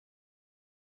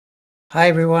Hi,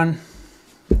 everyone.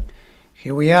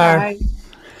 Here we are, Hi.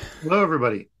 Hello,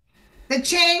 everybody. The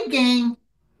chain gang.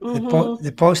 Mm-hmm.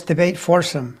 the post debate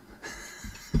foursome.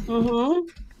 Mm-hmm.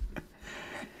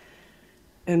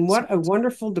 And what a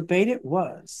wonderful debate it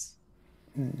was.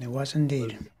 It was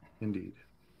indeed. Indeed.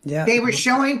 Yeah. They were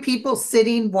showing people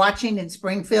sitting watching in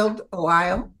Springfield,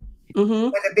 Ohio,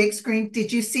 Mm-hmm. with a big screen.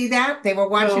 Did you see that? They were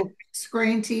watching No. big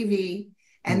screen TV.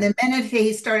 And Hmm. the minute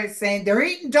he started saying, they're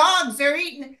eating dogs, they're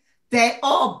eating, they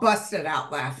all busted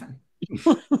out laughing.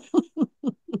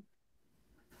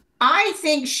 I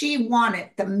think she won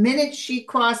it the minute she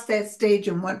crossed that stage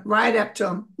and went right up to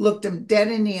him, looked him dead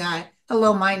in the eye.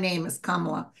 Hello, my name is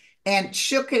Kamala, and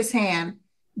shook his hand.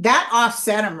 That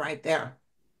offset him right there.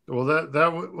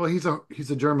 Well, he's a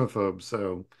germaphobe,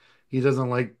 so he doesn't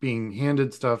like being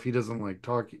handed stuff. He doesn't like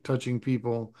touching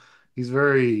people. He's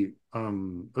very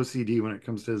OCD when it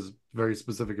comes to his very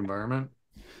specific environment.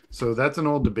 So that's an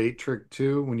old debate trick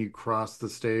too. When you cross the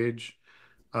stage,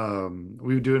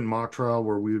 we would do it in mock trial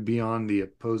where we would be on the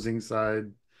opposing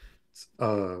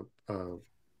uh, uh,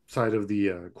 side of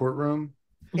the courtroom,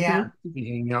 Mm-hmm. Yeah. be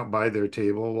hanging out by their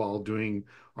table while doing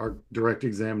our direct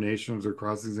examinations or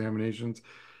cross examinations.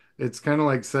 It's kind of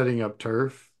like setting up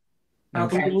turf and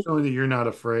Okay. Mm-hmm. showing that you're not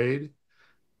afraid.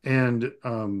 And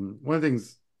one of the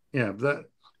things, yeah, that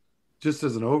just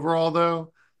as an overall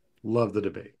though, love the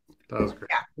debate. That was great.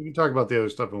 Yeah. We can talk about the other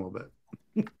stuff in a little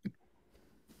bit.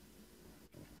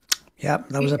 Yeah,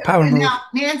 that was a power And move. now,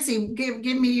 Nancy, give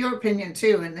me your opinion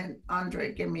too, and then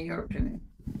Andre, give me your opinion.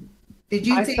 Did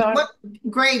you I think thought, what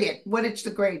grade it? What is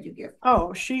the grade you give?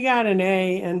 oh, she got an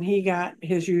A and he got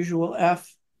his usual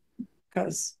F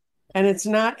because, and it's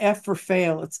not F for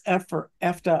fail, it's F for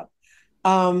effed up.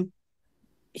 Um,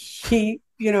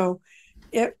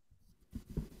 it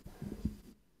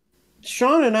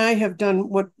Sean and I have done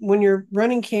what when you're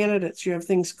running candidates, you have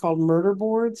things called murder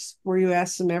boards where you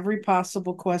ask them every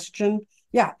possible question.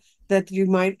 Yeah, that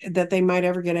they might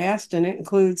ever get asked, and it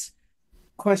includes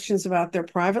questions about their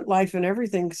private life and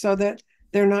everything, so that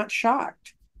they're not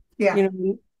shocked. Yeah. You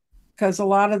know, because a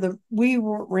lot of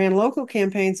ran local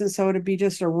campaigns, and so it'd be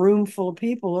just a room full of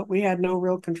people that we had no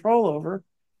real control over,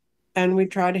 and we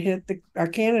try to hit our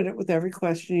candidate with every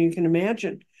question you can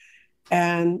imagine.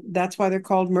 And that's why they're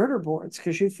called murder boards,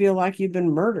 because you feel like you've been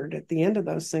murdered at the end of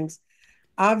those things.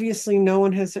 Obviously, no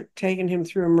one has taken him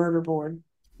through a murder board.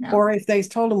 No. Or if they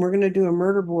told him we're going to do a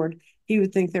murder board, he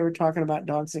would think they were talking about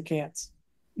dogs and cats.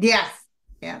 Yes.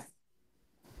 Yes.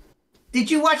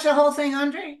 Did you watch the whole thing,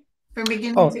 Andre? From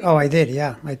beginning Oh, to oh, I did.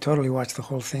 Yeah, I totally watched the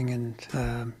whole thing,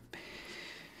 and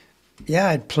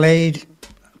yeah, it played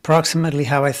approximately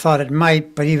how I thought it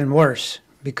might, but even worse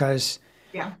because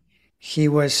yeah. he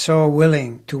was so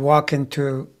willing to walk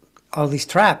into all these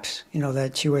traps,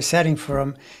 that she was setting for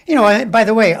him. And by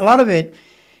the way, a lot of it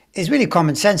is really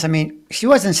common sense. I mean, she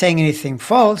wasn't saying anything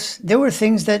false. There were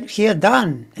things that he had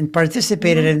done and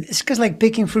participated Mm-hmm. in. It's just like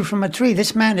picking fruit from a tree.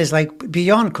 This man is like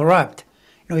beyond corrupt.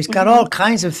 He's got Mm-hmm. all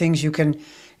kinds of things you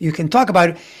can talk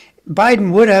about.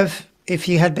 Biden would have if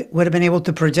he would have been able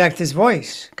to project his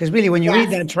voice. Because really, when you read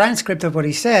Yes. that transcript of what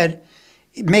he said,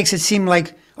 it makes it seem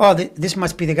like, oh, this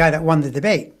must be the guy that won the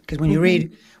debate. Because when you Mm-hmm.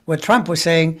 read what Trump was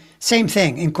saying, same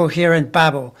thing, incoherent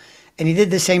babble. And he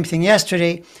did the same thing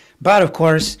yesterday. But of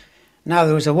course, now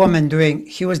there was a woman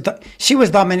she was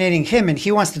dominating him, and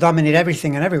he wants to dominate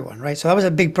everything and everyone, right? So that was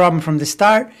a big problem from the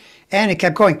start, and it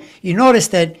kept going. You notice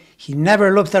that he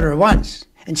never looked at her once,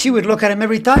 and she would look at him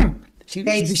every time. She'd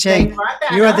be They saying, brought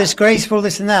that "You're a up, disgraceful,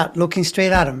 this and that," looking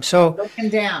straight at him. So looking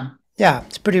down. yeah,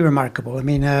 it's pretty remarkable. I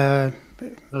mean,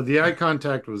 No, the eye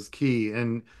contact was key,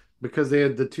 and because they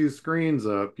had the two screens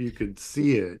up, you could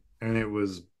see it, and it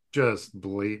was just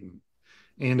blatant.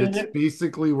 And And it's it,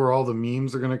 basically where all the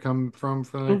memes are going to come from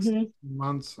for the next mm-hmm.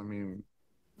 months. I mean,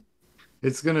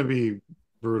 it's going to be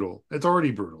brutal. It's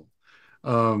already brutal.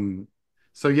 Um,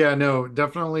 so yeah, no,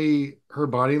 definitely her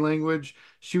body language.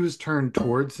 She was turned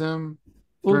towards him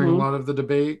during a Mm-hmm. lot of the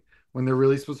debate when they're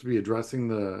really supposed to be addressing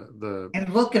the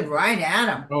And looking right at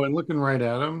him. oh, and looking right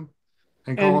at him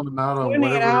and And calling him out on pointing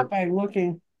it out whatever. by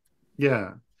looking,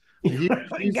 Yeah, I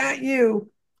he's got you.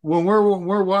 when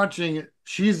we're watching,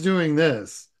 she's doing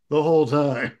this the whole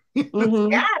time.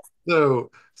 Mm-hmm. Yes.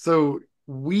 So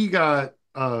we got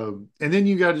and then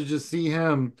you got to just see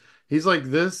him. He's like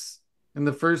this in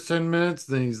the first 10 minutes,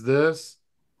 then he's this,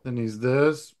 then he's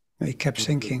this. he kept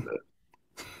sinking.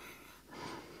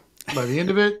 By the end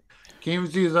of it, can't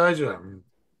even see his eyes yet.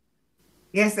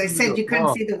 Yes, they said you couldn't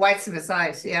Oh, see the whites of his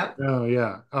eyes. Yep. oh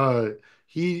yeah.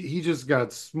 He just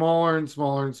got smaller and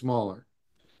smaller and smaller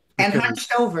And because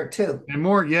hunched over too. and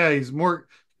more, yeah, he's more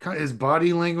his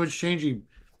body language changing.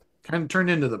 kind of turned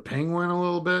into the Penguin a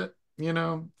little bit,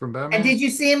 from And Batman. did you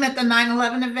see him at the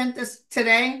 9/11 event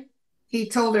today? He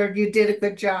told her you did a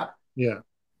good job. Yeah.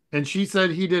 And she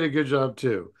said he did a good job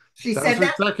too. She That was said her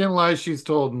that. second lie she's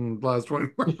told in the last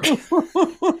 24 hours.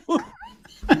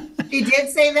 She did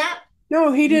say that.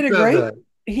 No, She said that.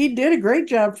 he did a great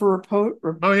job for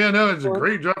Oh yeah, no, it's a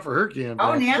great job for her Oh,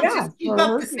 campaign. yeah, Yeah, just keep for up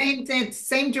her. the same thing,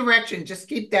 same direction. Just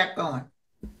keep that going.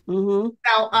 Hmm.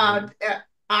 Now,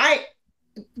 I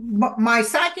my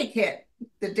psychic hit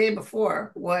the day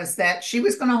before was that she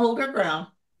was going to hold her ground.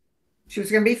 She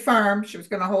was going to be firm. She was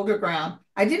going to hold her ground.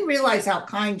 I didn't realize how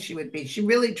kind she would be. She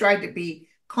really tried to be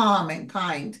calm and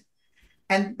kind.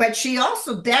 But she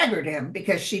also daggered him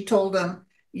because she told him,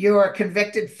 "You're a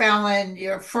convicted felon,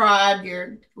 you're a fraud,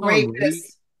 you're Really?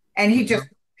 rapist." And he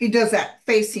does that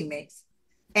face he makes.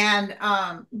 And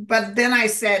but then I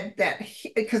said that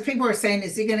because people were saying,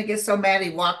 is he going to get so mad he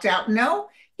walked out? No,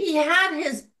 he had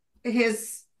his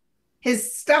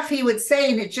his stuff he would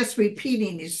say, and it's just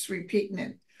repeating, he's just repeating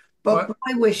it. But What?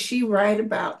 boy, was she right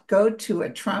about go to a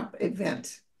Trump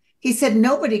event. He said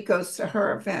nobody goes to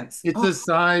her events. It's Oh, a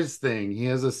size thing. He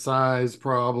has a size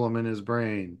problem in his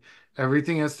brain.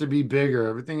 Everything has to be bigger.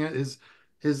 Everything is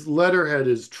his letterhead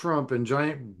is Trump in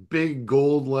giant big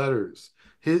gold letters.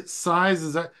 His size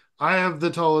is I have the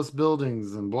tallest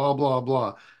buildings and blah blah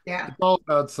blah. yeah. It's all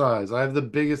about size. I have the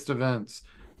biggest events.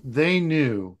 They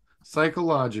knew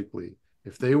psychologically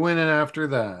if they went in after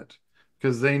that,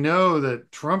 because they know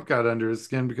that Trump got under his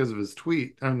skin because of his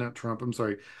tweet. I'm not Trump, I'm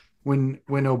sorry. When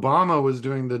Obama was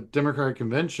doing the Democratic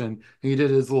convention, he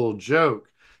did his little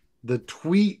joke. The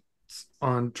tweets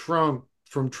on Trump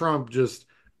from Trump just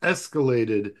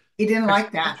escalated He didn't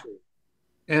like that. exponentially.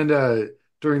 And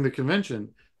during the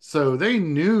convention, so they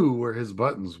knew where his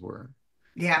buttons were.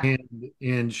 Yeah.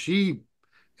 And she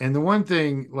and the one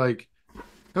thing, like,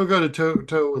 he'll go to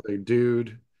toe with a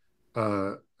dude.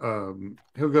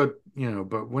 He'll go,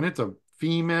 but when it's a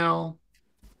female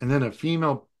and then a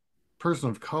female person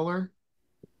of color,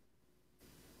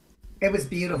 It was I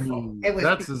beautiful. mean, It was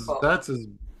beautiful. that's as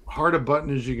hard a button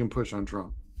as you can push on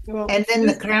Trump. Well, And then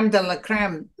the creme de la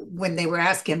creme, when they were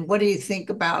asking, what do you think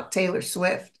about Taylor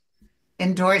Swift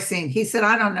endorsing? He said,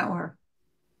 I don't know her.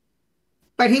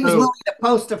 But he was So willing to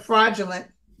post a fraudulent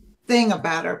thing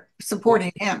about her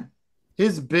supporting him.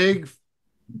 his big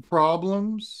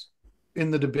problems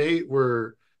in the debate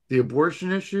were the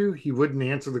abortion issue. He wouldn't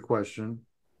answer the question.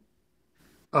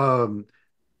 Um,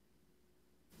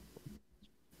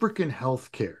 Freaking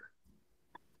healthcare.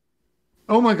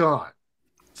 Oh my God.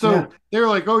 So Yeah. they're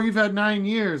like, oh, you've had 9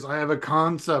 years. I have a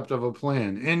concept of a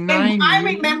plan. In And 9 years, I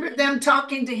remember them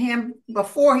talking to him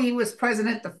before he was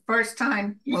president the first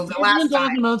time, well, the he's been last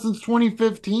talking time. about since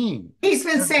 2015. He's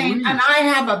been At saying, and least. I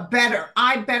have a better.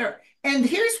 And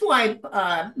here's why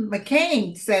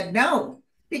McCain said no,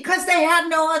 because they had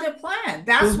no other plan.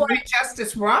 That's why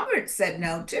Justice Roberts said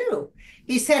no, too.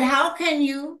 He said, how can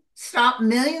you stop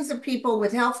millions of people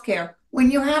with health care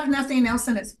when you have nothing else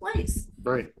in its place?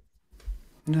 Right.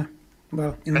 No.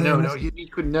 Well, I know, no, he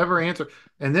could never answer.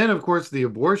 And then, of course, the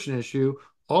abortion issue.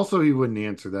 Also, he wouldn't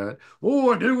answer that.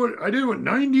 Oh, I did what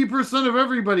 90% of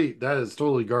everybody. That is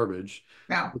totally garbage.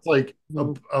 No. It's like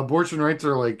Mhm. abortion rights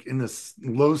are like in the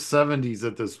low 70s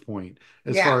at this point,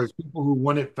 as Yeah. far as people who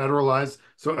want it federalized,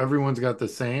 so everyone's got the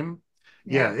same.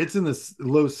 Yeah, Yeah. it's in the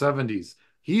low 70s.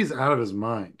 He's out of his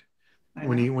mind I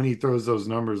when know. he throws those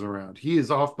numbers around. He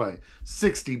is off by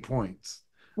 60 points.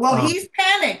 Well, Um, he's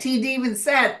panicked. He'd even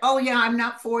said, oh, yeah, I'm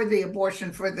not for the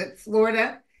abortion for the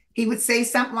Florida. He would say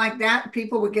something like that.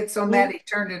 People would get so mad he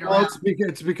turned it Well, around.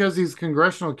 it's because these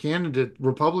congressional candidate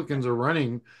Republicans are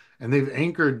running, and they've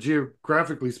anchored,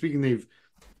 geographically speaking, they've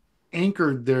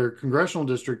anchored their congressional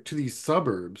district to these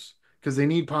suburbs because they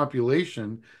need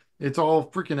population. It's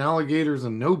all freaking alligators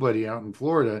and nobody out in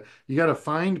Florida. You got to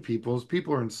find people. Those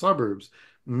people are in suburbs,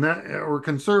 and that or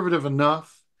conservative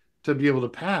enough to be able to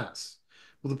pass.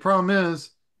 Well, the problem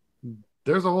is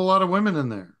there's a whole lot of women in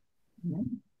there.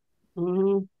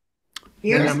 Mhm.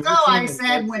 Years I mean, ago, you're seeing I it in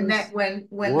said when Texas, that when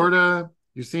Florida,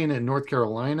 you're seeing it in North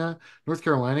Carolina. North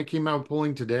Carolina came out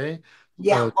polling today,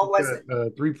 yeah, what took was it? a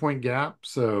 3 point gap.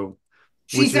 So,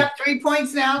 which She's is up 3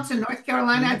 points now to North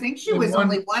Carolina. I think she in was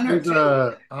only one or there's two.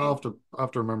 I'll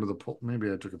have to remember the poll.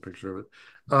 Maybe I took a picture of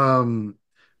it.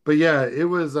 But yeah,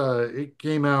 it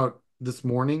came out this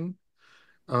morning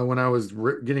when I was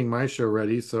getting my show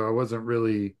ready, so I wasn't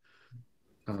really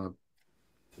uh,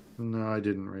 no, I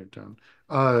didn't write it down.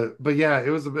 But yeah, it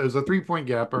was a 3 point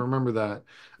gap. I remember that.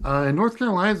 And North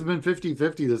Carolina's been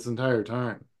 50-50 this entire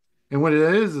time. And what it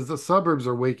is the suburbs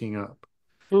are waking up.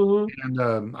 Mhm.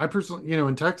 And I personally,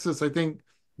 in Texas, I think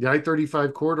the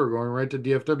I-35 corridor going right to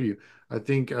DFW. I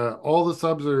think all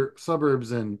the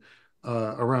suburbs in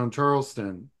around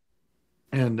Charleston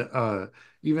and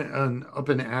even up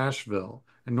in Asheville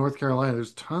in North Carolina.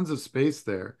 There's tons of space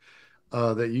there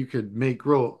that you could make a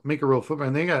real footprint.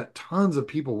 And they got tons of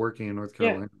people working in North Yeah,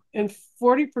 Carolina. and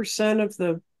 40% of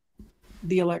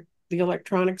the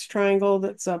electronics triangle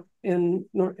that's up in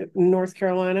North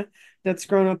Carolina that's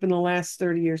grown up in the last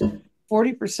 30 years.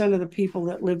 40% of the people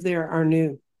that live there are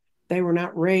new. They were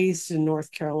not raised in North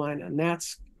Carolina, and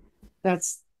that's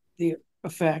the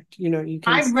effect. You can.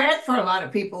 I read for a lot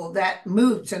of people that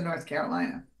moved to North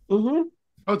Carolina. Mm-hmm.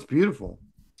 Oh, it's beautiful.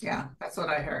 Yeah, that's what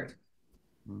I heard.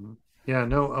 Mhm. Yeah,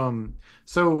 no,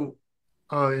 so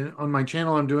on my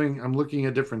channel I'm looking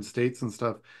at different states and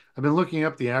stuff. I've been looking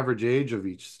up the average age of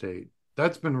each state.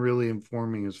 That's been really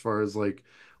informing as far as like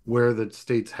where the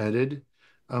state's headed.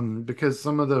 Because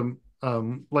some of them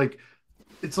like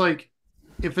it's like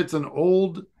if it's an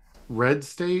old red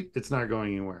state, it's not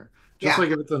going anywhere. Just Yeah.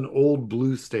 like if it's an old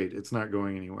blue state, it's not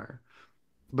going anywhere.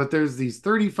 But there's these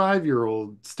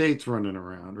 35-year-old states running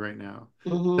around right now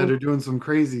that Mm-hmm. are doing some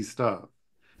crazy stuff.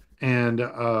 And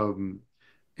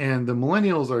and the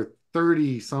millennials are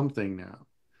 30 something now.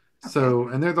 Okay. So,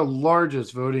 and they're the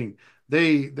largest voting.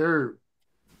 They're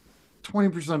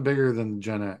 20% bigger than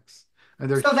Gen X. And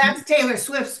they're So huge. that's Taylor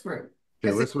Swift's group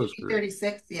because Taylor it's Swift's group.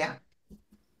 36. Yeah.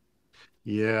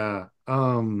 Yeah.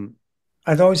 So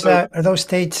Are those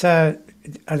states are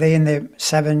they in the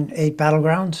 7, 8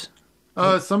 battlegrounds?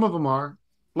 some of them are.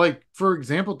 Like, for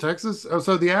example, Texas. Oh,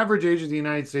 so the average age of the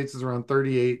United States is around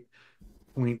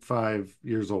 38.5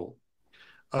 years old.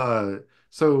 Uh,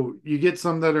 so you get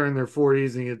some that are in their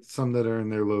 40s and you get some that are in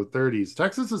their low 30s.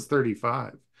 Texas is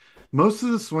 35. Most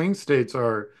of the swing states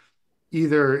are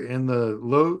either in the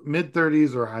low mid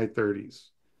 30s or high 30s.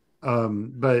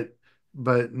 Um, but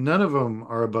but none of them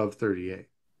are above 38.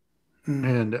 Hmm.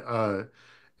 And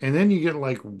then you get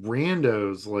like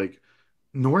randos like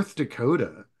North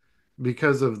Dakota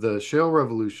because of the shale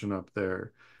revolution up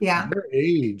there. Yeah.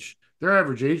 Their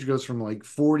average age goes from like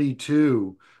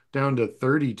 42 down to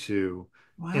 32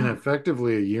 in Wow.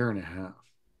 effectively a year and a half.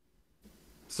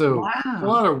 So a Wow.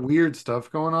 lot of weird stuff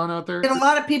going on out Did there. a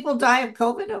lot of people die of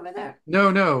COVID over there?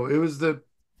 No, it was the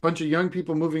bunch of young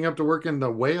people moving up to work in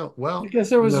Because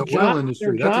there in was the oil there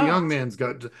industry. That's a young jobs. man's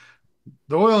got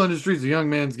the oil industry is a young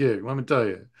man's gig. Let me tell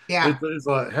you, Yeah. it's a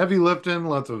lot heavy lifting.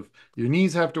 Lots of your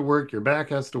knees have to work, your back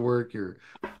has to work. You're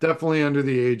definitely under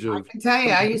the age I of. can tell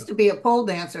you, I used to be a pole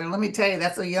dancer, and let me tell you,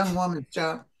 that's a young woman's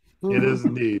job. It is Mhm.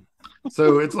 indeed.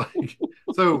 So it's like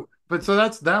so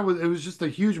that was it was just a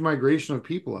huge migration of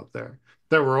people up there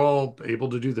that were all able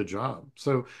to do the job.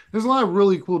 So there's a lot of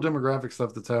really cool demographic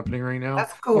stuff that's happening right now,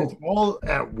 That's and it's cool. all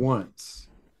at once.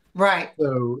 Right.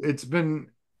 So it's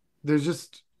been there's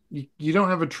just you don't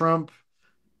have a Trump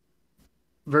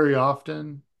very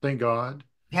often, thank God,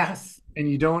 Yes. and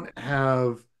you don't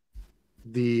have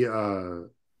the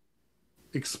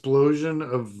explosion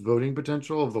of voting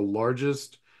potential of the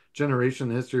largest generation in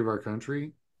the history of our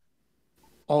country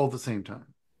all at the same time.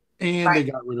 And they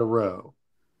Right. got rid of Roe,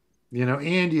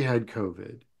 and you had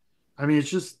COVID. I mean, it's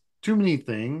just too many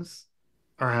things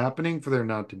are happening for there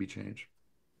not to be change.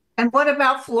 And what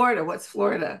about Florida? What's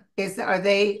Florida?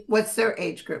 What's their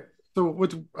age group? So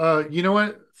what's you know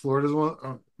what? Florida's one.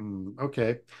 Oh,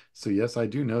 okay. So yes, I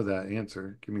do know that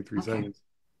answer. Give me three Okay. seconds.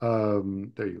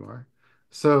 There you are.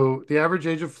 So the average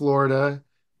age of Florida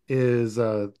is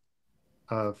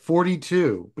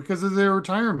 42 because of their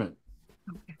retirement.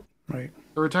 Right.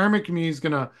 The retirement community is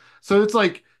gonna. So it's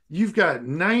like you've got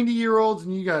 90-year-olds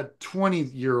and you got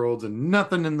 20-year-olds and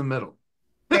nothing in the middle.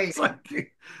 There you It's go.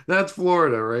 like that's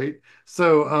Florida, right?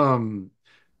 So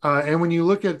and when you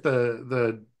look at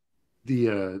the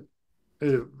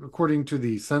according to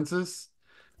the census,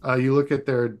 you look at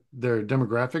their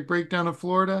demographic breakdown of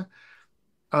Florida.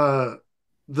 Uh,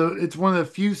 it's one of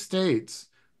the few states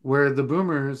where the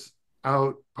boomers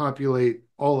outpopulate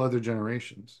all other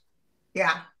generations.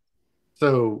 Yeah.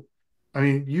 So, I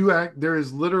mean, there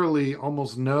is literally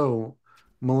almost no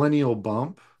millennial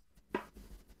bump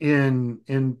in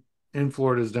in in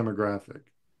Florida's demographic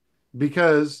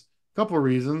because a couple of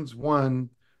reasons. One,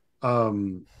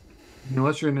 um,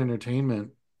 unless you're in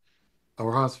entertainment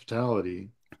or hospitality,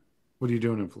 what are you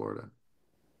doing in Florida?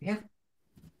 Yeah.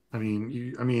 I mean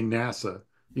NASA.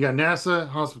 You got NASA,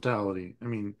 hospitality. I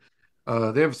mean,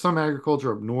 they have some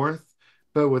agriculture up north,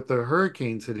 but with the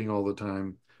hurricanes hitting all the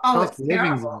time, Oh, cost it's of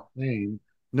living is terrible. insane.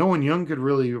 No one young could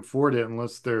really afford it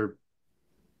unless they're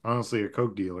honestly a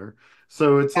Coke dealer.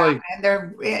 So it's Yeah. like, And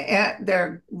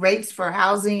their rates for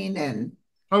housing and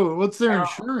oh, what's their terrible.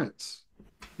 insurance?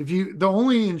 If you the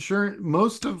only insurance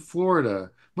most of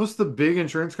Florida, most of the big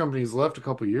insurance companies left a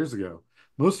couple years ago.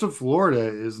 Most of Florida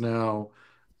is now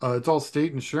it's all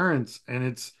state insurance and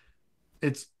it's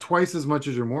twice as much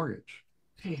as your mortgage.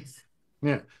 Jeez.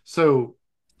 Yeah. So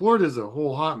Florida is a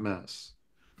whole hot mess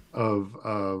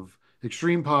of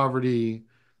extreme poverty,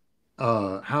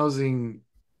 housing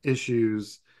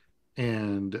issues,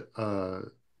 and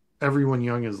everyone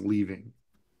young is leaving.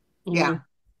 Mhm. Yeah.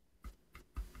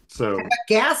 So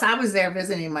Gas, I was there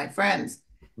visiting my friends.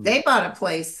 They bought a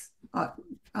place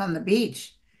on the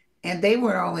beach and they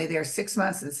were only there 6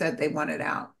 months and said they wanted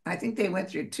out. I think they went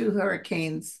through two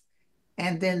hurricanes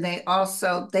and then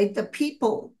the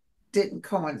people didn't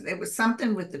coincide. It was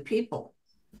something with the people.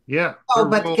 yeah, Oh,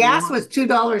 but the gas well, was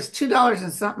 $2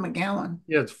 and something a gallon.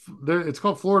 yeah, it's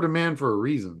called Florida Man for a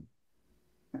reason.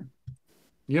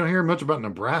 You don't hear much about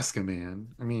Nebraska Man.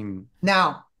 I mean,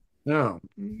 No, no.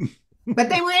 but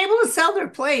they were able to sell their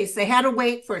place. They had to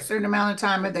wait for a certain amount of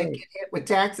time or they'd Right. get hit with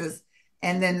taxes.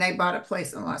 And then they bought a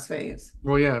place in Las Vegas.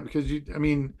 Well, yeah, because I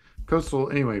mean, coastal,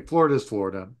 anyway, Florida's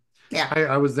Florida. Yeah.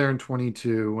 I was there in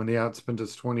 22 when they outspent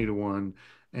us 20-1,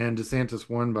 and DeSantis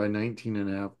won by 19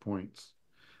 and a half points.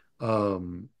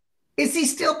 Um, Is he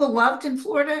still beloved in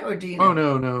Florida or do you oh know?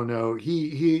 no, no, no.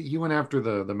 He went after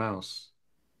the mouse.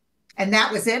 And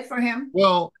that was it for him?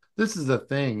 Well, this is the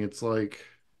thing. It's like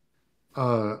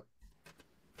uh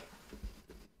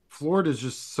Florida's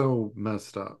just so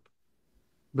messed up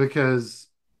because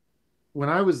when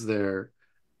I was there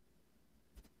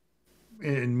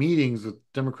in meetings with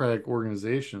Democratic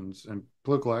organizations and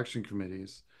political action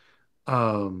committees,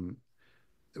 um,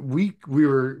 we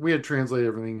had translated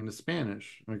everything into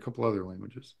Spanish and a couple other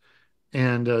languages,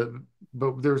 and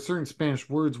but there were certain Spanish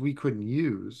words we couldn't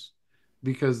use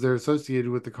because they're associated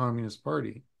with the Communist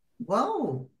Party.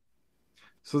 Whoa.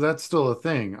 So that's still a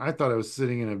thing. I thought I was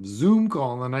sitting in a Zoom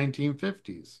call in the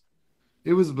 1950s.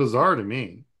 It was bizarre to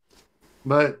me,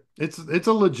 but it's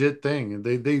a legit thing, and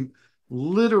they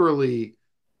literally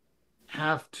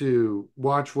have to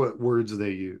watch what words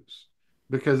they use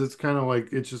because it's kind of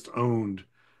like it's just owned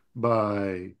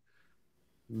by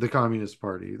the Communist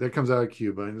Party that comes out of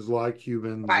Cuba, and there's a lot of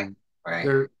Cubans, Right, and right.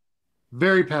 they're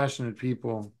very passionate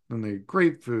people, and they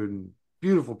great food and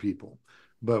beautiful people.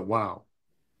 But wow,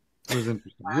 it was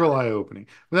interesting, real Wow. eye opening.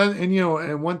 But then, and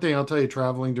and one thing I'll tell you,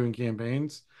 traveling doing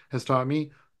campaigns has taught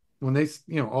me when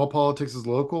all politics is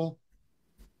local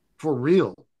for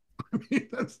real. I mean,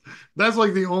 that's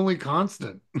like the only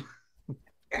constant.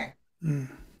 Okay. Mm.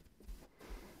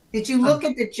 Did you look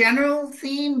at the general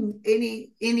theme?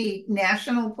 Any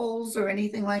national polls or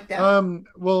anything like that?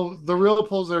 Well, the real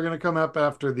polls are going to come up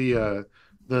after the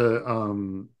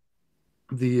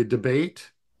the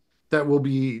debate that will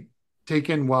be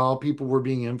taken while people were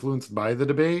being influenced by the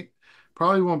debate.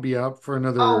 Probably won't be up for Oh,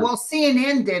 another. well,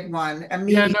 CNN did one Yeah,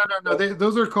 immediately. no.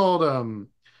 Those are called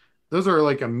those are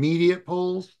like immediate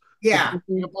polls because Yeah.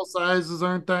 sample sizes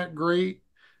aren't that great.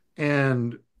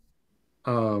 And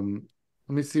um,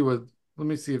 let me see what let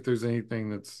me see if there's anything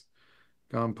that's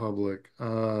gone public.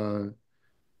 Isn't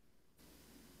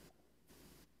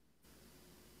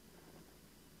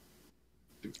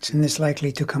this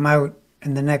likely to come out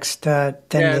in the next 10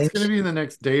 Yeah, it's going to days? be in the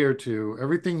next day or two.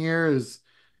 Everything here is,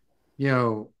 you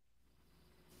know,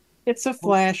 It's a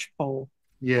flash poll.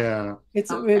 yeah.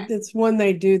 Okay. It's one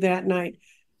they do that night.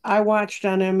 I watched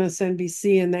on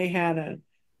MSNBC and they had a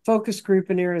focus group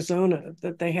in Arizona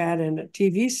that they had in a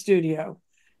TV studio,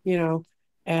 you know,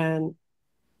 and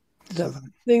the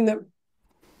thing that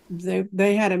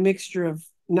they had a mixture of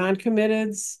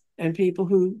non-committeds and people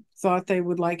who thought they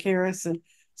would like Harris and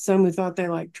some who thought they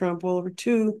liked Trump. Well, there were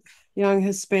two young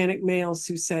Hispanic males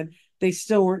who said they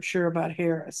still weren't sure about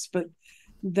Harris, but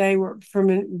they were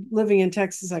from living in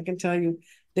Texas. I can tell you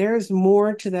there's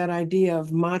more to that idea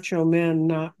of macho men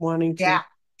not wanting to Yeah.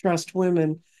 trust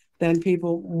women than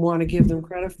people want to give them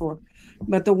credit for.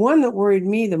 But the one that worried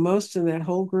me the most in that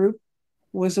whole group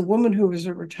was a woman who was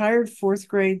a retired fourth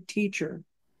grade teacher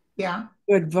Yeah.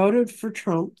 who had voted for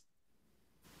Trump.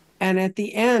 And at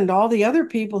the end, all the other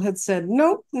people had said,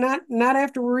 nope, not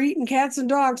after we're eating cats and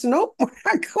dogs. Nope, we're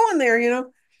not going there, you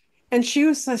know. And she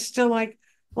was still like,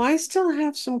 well, I still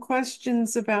have some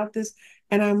questions about this.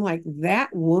 And I'm like,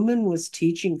 that woman was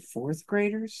teaching fourth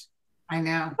graders. I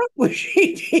know. What was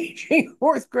she teaching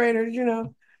fourth graders, you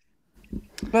know?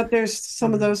 But there's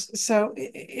some of those. So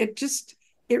it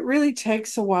really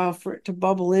takes a while for it to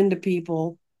bubble into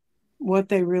people what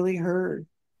they really heard.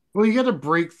 Well, you got to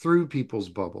break through people's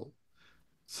bubble.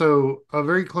 So, a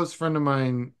very close friend of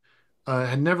mine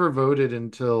had never voted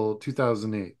until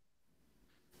 2008.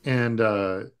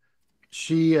 And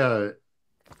she,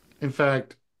 in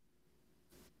fact,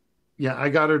 yeah, I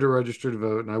got her to register to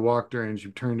vote, and I walked her, and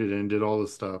she turned it in, did all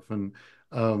this stuff,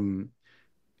 um,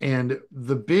 and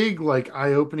the big like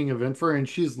eye-opening event for her, and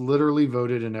she's literally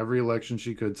voted in every election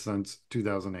she could since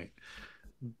 2008.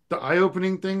 The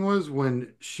eye-opening thing was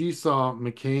when she saw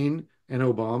McCain and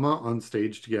Obama on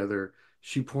stage together.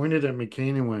 She pointed at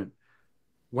McCain and went,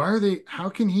 "Why are they? How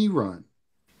can he run?"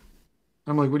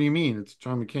 I'm like, "What do you mean? It's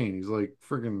John McCain. He's like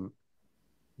freaking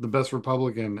the best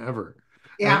Republican ever."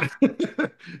 Yeah.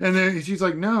 And and then she's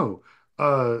like, "No,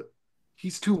 uh,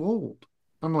 he's too old."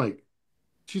 I'm like,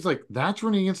 she's like, "That's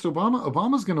running against Obama.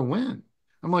 Obama's gonna win."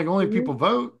 I'm like, "Only if Mhm. people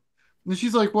vote." And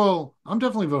she's like, "Well, I'm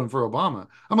definitely voting for Obama."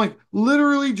 I'm like,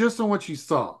 literally just on what she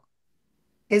saw.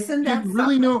 Isn't She that didn't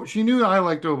really something? know. She knew I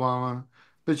liked Obama,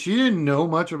 but she didn't know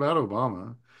much about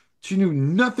Obama. She knew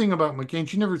nothing about McCain.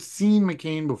 She never seen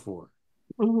McCain before.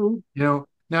 Mhm.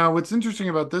 Now what's interesting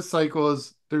about this cycle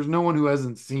is there's no one who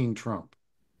hasn't seen Trump.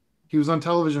 He was on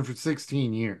television for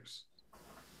 16 years.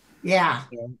 Yeah.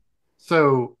 Yeah.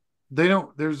 So they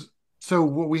don't, there's, so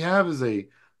what we have is a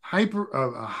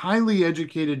highly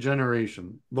educated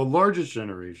generation, the largest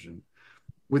generation,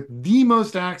 with the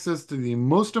most access to the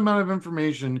most amount of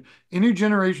information any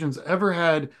generation's ever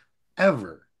had,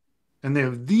 ever. And they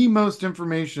have the most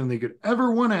information they could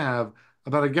ever want to have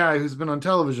about a guy who's been on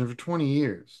television for 20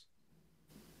 years.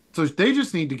 So they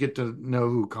just need to get to know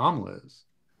who Kamala is.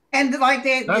 And like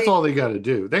That's all they got to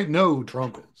do. They know who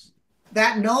Trump is.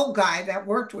 that Knoll guy that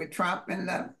worked with Trump and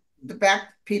the back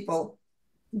people,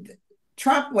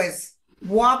 Trump was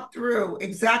walked through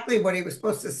exactly what he was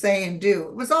supposed to say and do.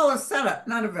 It was all a setup.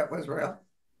 None of it was real.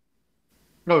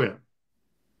 Oh yeah.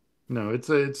 No,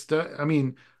 I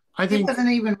mean, I He think, wasn't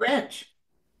even rich.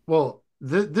 well,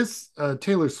 this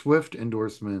Taylor Swift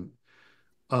endorsement,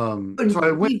 so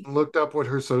I went He, and looked up what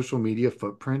her social media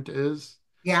footprint is.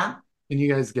 yeah, Can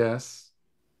you guys guess?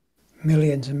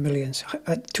 Millions and millions,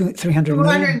 300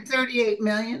 million. 238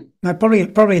 million. No,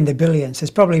 probably in the billions. It's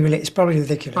probably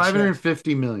ridiculous. Yeah,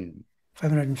 550 million,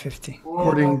 550. Yeah,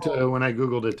 according to when I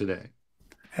Googled it today.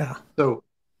 yeah. So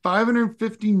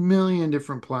 550 million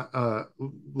different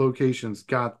locations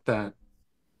got that.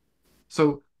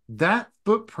 So that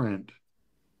footprint,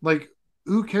 like,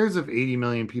 who cares if 80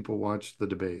 million people watched the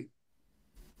debate?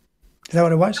 Is that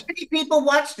what it was? How many people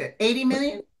watched it? 80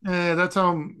 million? That's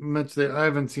how much I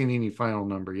haven't seen any final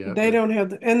number yet, They but don't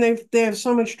have and they have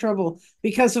so much trouble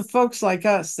because of folks like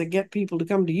us that get people to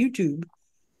come to YouTube.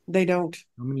 They don't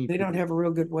how many they don't people? have a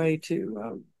real good way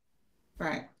to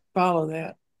Right. follow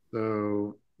that.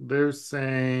 So they're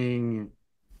saying,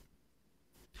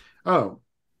 oh,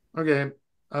 okay.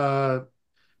 Uh,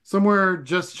 Somewhere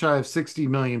just shy of 60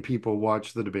 million people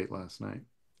watched the debate last night.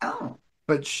 Oh,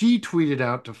 But she tweeted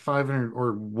out to 500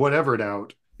 or whatever it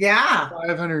out, yeah.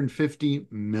 550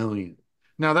 million.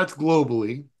 Now that's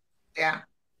globally. Yeah.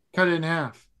 Cut it in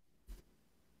half.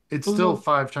 It's still Mhm.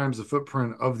 5 times the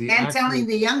footprint of the And telling actual,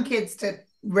 the young kids to and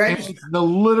register. it's the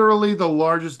literally the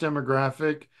largest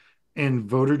demographic and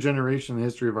voter generation in the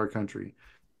history of our country.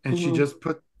 And she Mhm. just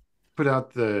put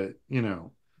out the,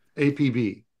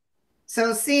 APB.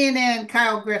 So CNN,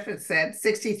 Kyle Griffith said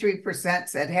 63%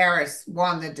 said Harris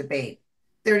won the debate.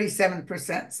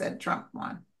 37% said Trump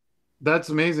won. That's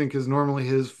amazing because normally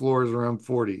his floor is around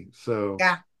 40. So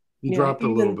Yeah. he Yeah, dropped a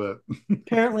little bit.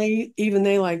 apparently even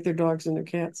they like their dogs and their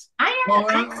cats. Well,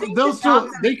 I think they'll the dogs still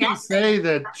and the they can cats. say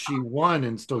that she won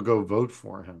and still go vote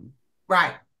for him.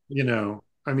 Right.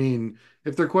 I mean,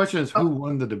 if their question is who Oh,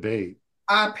 won the debate,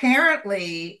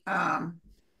 apparently,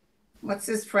 what's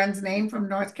his friend's name from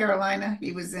North Carolina?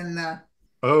 He was in the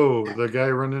oh, the guy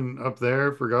running up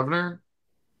there for governor?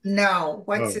 no,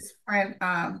 what's Oh. his friend?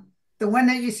 The one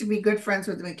that used to be good friends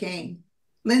with McCain,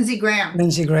 Lindsey Graham.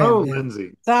 Lindsey Oh, Graham. Yeah.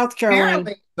 Lindsay, South Carolina.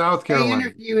 Apparently, South they Carolina.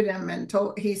 interviewed him and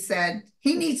he said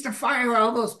he needs to fire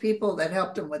all those people that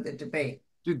helped him with the debate.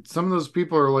 Dude, some of those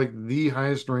people are like the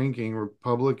highest ranking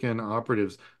Republican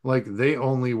operatives. Like they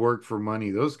only work for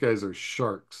money. Those guys are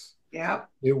sharks. Yeah.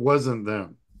 It wasn't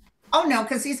them. Oh no,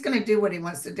 because he's going to do what he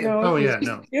wants to do. No, Oh yeah,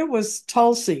 no. it was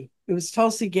Tulsi. It was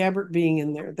Tulsi Gabbard being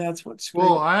in there. That's what screwed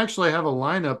Well, it. I actually have a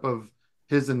lineup of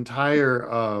his entire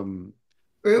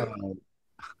Group.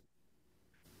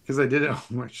 because I did it on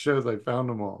my shows. I found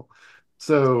them all.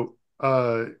 So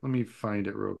let me find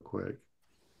it real quick.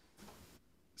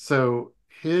 So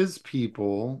his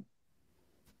people,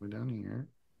 way down here,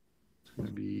 it's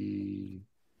gonna be,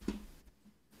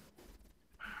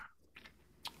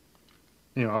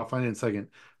 I'll find it in a second.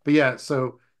 But yeah,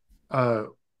 uh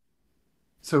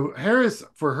so Harris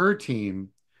for her team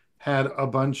had a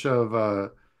bunch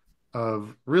of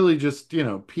really just,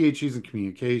 PhDs in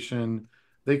communication.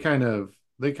 They kind of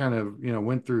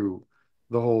went through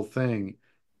the whole thing.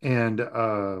 And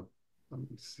let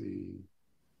me see.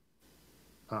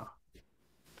 Ah,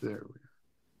 there we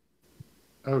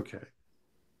go. Okay.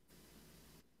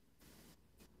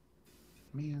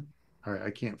 Man. All right,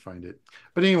 I can't find it.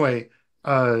 But anyway,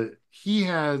 he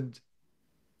had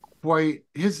quite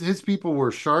his people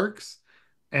were sharks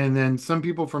and then some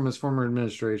people from his former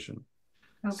administration.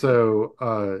 Okay.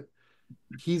 So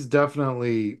he's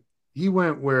definitely he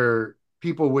went where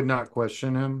people would not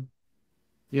question him,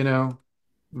 you know.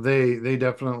 They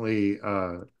definitely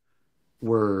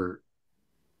were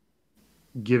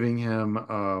giving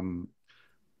him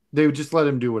they would just let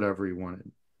him do whatever he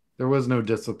wanted. There was no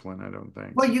discipline, I don't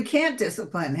think. Well, you can't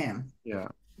discipline him. Yeah.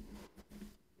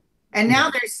 And Yeah. now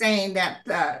they're saying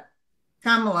that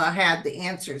Kamala had the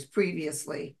answers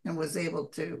previously and was able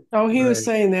to. Oh, he was Right.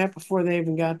 saying that before they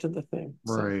even got to the thing.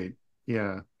 So, Right.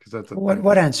 Yeah, because that's a What thing.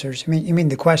 what answers? You mean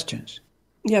the questions?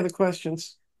 yeah, the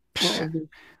questions. What would be-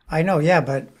 I know, yeah,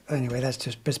 but anyway, that's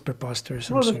preposterous.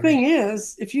 I'm Well, the sorry. thing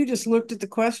is, if you just looked at the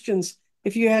questions,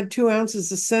 if you had 2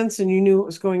 ounces of sense and you knew what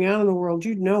was going on in the world,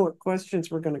 you'd know what questions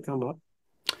were going to come up.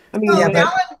 I mean, Oh, Yeah, like-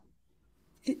 but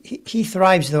Ellen, he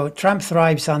thrives though. Trump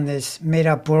thrives on this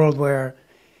made-up world where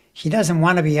he doesn't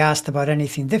want to be asked about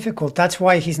anything difficult. That's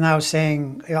why he's now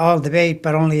saying I'll debate,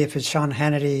 but only if it's Sean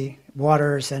Hannity,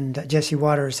 Waters, and Jesse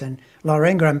Waters and Laura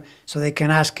Ingraham, so they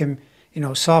can ask him,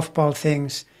 softball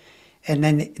things, and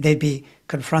then they'd be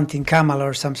confronting Kamala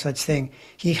or some such thing.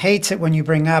 He hates it when you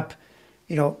bring up,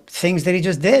 things that he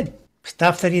just did,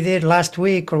 stuff that he did last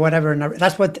week or whatever. And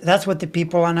that's what the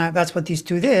people that's what these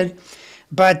two did,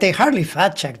 but they hardly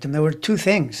fact checked them. There were two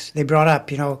things they brought up.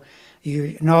 People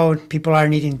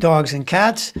aren't eating dogs and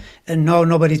cats, and no,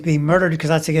 nobody's being murdered because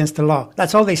that's against the law.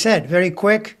 That's all they said. Very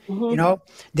quick. They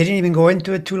didn't even go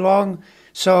into it too long.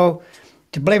 So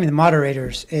to blame the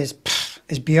moderators is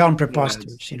beyond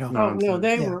preposterous. oh no,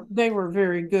 Nonsense. they were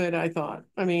very good, I thought.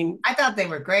 I mean, I thought they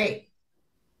were great.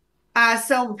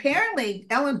 So apparently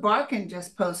Ellen Barkin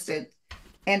just posted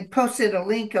a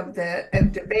link of the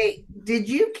debate. Did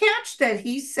you catch that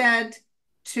he said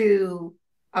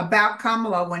about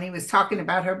Kamala when he was talking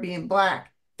about her being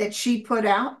black that she put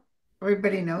out?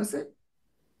 Everybody knows it.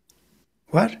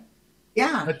 What?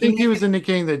 Yeah, I think he was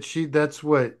indicating that that's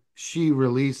what she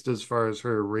released as far as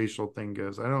her racial thing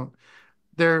goes.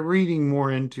 They're reading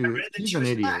more into read that he's she an was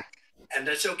idiot. black, and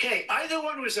that's okay. Either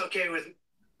one was okay with.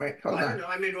 Right, hold I don't on. know.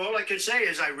 I mean, all I can say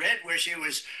is I read where she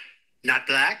was not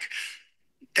black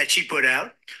that she put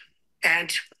out,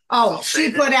 and Oh, I'll say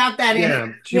she that- put out that Yeah,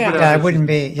 image. she put Yeah. out Yeah, that it she- wouldn't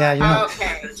be. Yeah,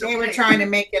 Okay, It's they were okay. trying to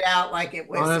make it out like it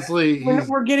was. honestly,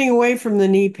 we're getting away from the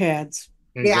knee pads.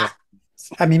 Yeah.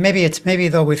 I mean, maybe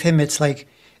though with him, it's like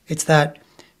it's that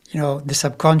the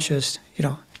subconscious,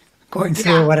 going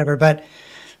through Yeah. or whatever. But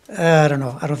I don't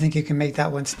know. I don't think you can make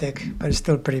that one stick. But it's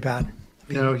still pretty bad.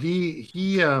 No,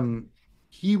 he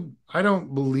I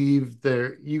don't believe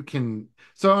there you can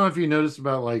so I don't know if you noticed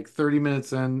about like 30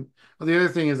 minutes in. Well, the other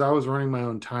thing is I was running my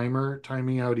own timer,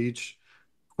 timing out each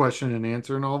question and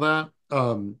answer and all that.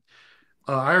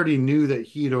 I already knew that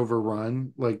he'd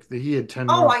overrun, like that he had 10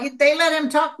 Oh, more. they let him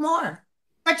talk more.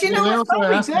 But Well, they it's also probably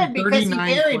asked him good because he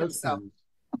 39 buried questions. himself.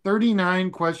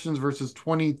 39 questions versus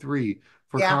 23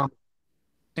 for Yeah. Kamala.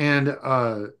 And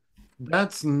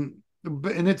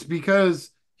and it's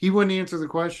because he wouldn't answer the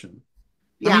question.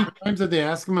 How Yeah. many times did they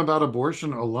ask him about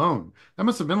abortion alone? That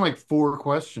must have been like 4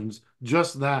 questions,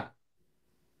 just that,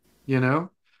 you know?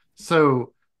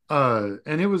 So, and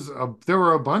there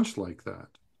were a bunch like that.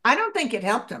 I don't think it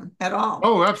helped him at all.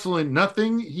 Oh, absolutely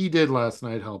nothing he did last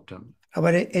night helped him.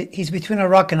 But he's between a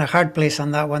rock and a hard place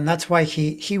on that one. That's why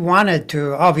he wanted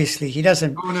to. Obviously, he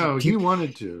doesn't. Oh no, he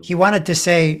wanted to. He wanted to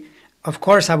say, "Of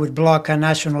course, I would block a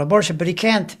national abortion," but he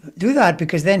can't do that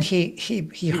because then he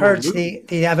hurts won't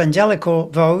the evangelical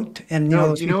vote. And No,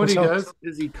 those you know what he people. So- does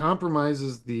is he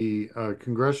compromises the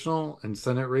congressional and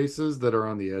Senate races that are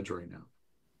on the edge right now.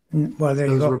 Well, there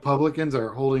you Those go. Republicans are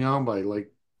holding on by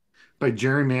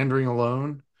gerrymandering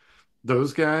alone.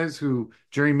 Those guys who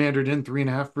gerrymandered in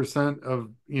 3.5% of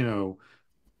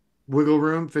wiggle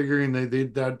room, figuring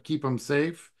that'd keep them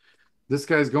safe. This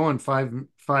guy's going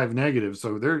five negative,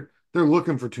 so they're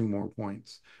looking for 2 more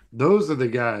points. Those are the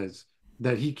guys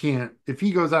that he can't. If he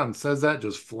goes out and says that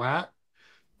just flat,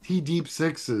 he deep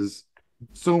sixes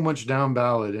so much down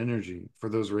ballot energy for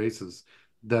those races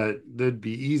that there'd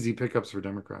be easy pickups for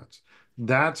Democrats.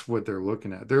 That's what they're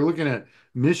looking at. They're looking at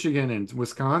Michigan and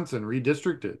Wisconsin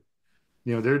redistricted.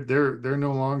 They're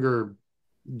no longer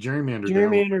gerrymandered.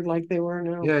 Gerrymandered like they were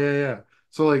now. Yeah.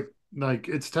 So like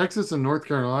it's Texas and North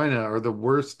Carolina are the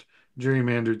worst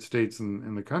gerrymandered states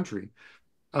in the country.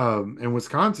 And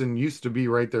Wisconsin used to be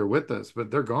right there with us,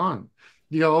 but they're gone.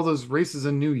 You got all those races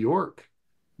in New York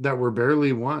that were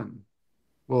barely won.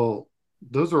 Well,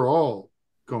 those are all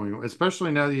going,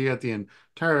 especially now that you got the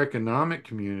entire economic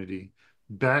community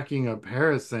backing up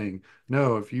Harris saying,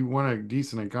 no, if you want a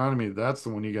decent economy, that's the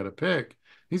one you got to pick.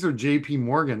 These are JP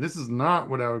Morgan. This is not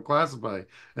what I would classify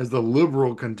as the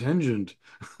liberal contingent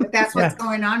But that's what's Yeah,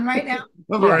 going on right now.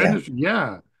 of our Yeah. industry.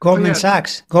 Yeah. So Goldman yeah,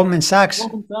 Sachs. Goldman Sachs.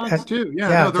 Goldman has- Sachs too. Yeah,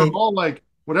 yeah, no, they're they all like,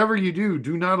 whatever you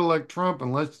do not elect Trump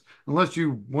unless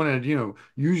you want to,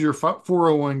 use your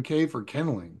 401k for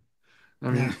kindling. I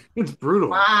mean, yeah. it's brutal.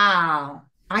 Wow.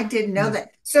 I didn't know Yeah.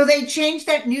 that. So they changed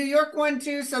that New York one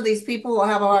too, so these people will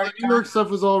have a Well, hard the New York time. stuff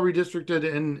was all redistricted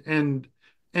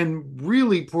and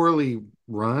really poorly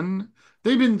run.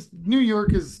 New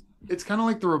York is it's kind of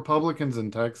like the Republicans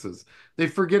in Texas. They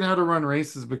forget how to run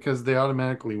races because they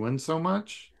automatically win so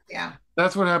much. Yeah.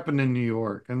 That's what happened in New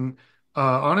York. And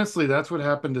honestly, that's what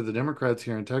happened to the Democrats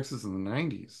here in Texas in the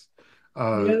 90s. The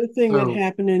other thing that So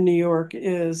happened in New York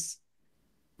is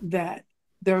that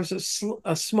there was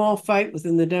a small fight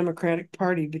within the Democratic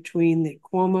Party between the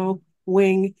Cuomo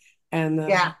wing and the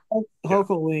Yeah.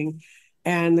 Hochul wing,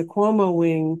 and the Cuomo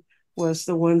wing was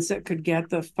the ones that could get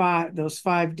those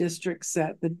five districts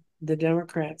that the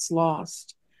Democrats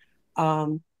lost.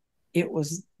 It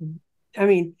was, I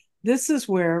mean, this is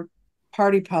where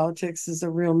party politics is a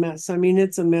real mess. I mean,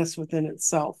 it's a mess within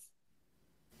itself.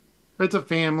 it's a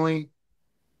family.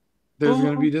 There's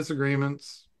going to be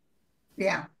disagreements.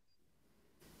 Yeah.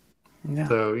 Yeah,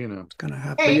 So, it's gonna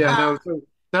happen. But Hey, yeah, no, so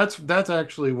that's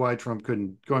actually why Trump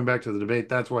couldn't, going back to the debate,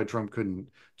 that's why Trump couldn't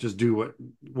just do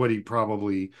what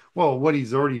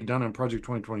he's already done on Project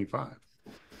 2025.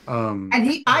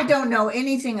 and I don't know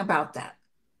anything about that.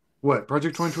 What,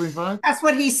 Project 2025? That's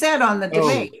what he said on the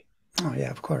debate. Oh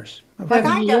yeah, of course. But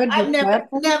Have you read I've the never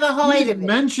platform? heard He's of it.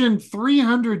 mentioned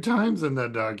 300 times in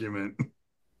that document.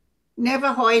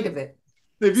 Never heard of it.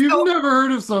 If you've So- never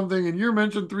heard of something and you're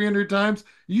mentioned 300 times,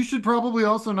 you should probably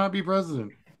also not be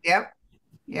president. Yep.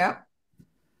 Yep.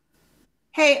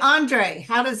 Hey, Andre,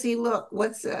 how does he look?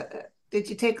 Did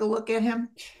you take a look at him?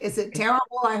 Is it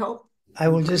terrible? I hope. I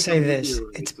will just say this: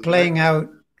 it's playing out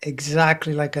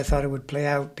exactly like I thought it would play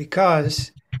out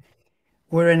because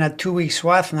we're in a 2 week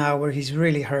swath now where he's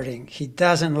really hurting. He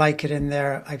doesn't like it in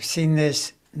there. I've seen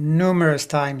this numerous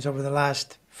times over the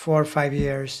last 4 or 5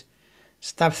 years.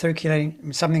 Stuff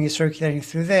circulating, something is circulating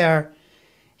through there.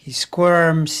 He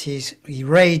squirms, he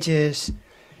rages.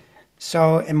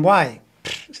 So, and why?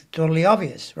 It's totally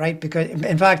obvious, right? Because,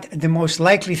 in fact, the most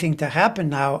likely thing to happen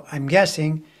now, I'm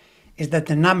guessing, is that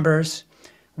the numbers,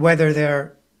 whether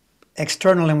they're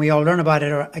external and we all learn about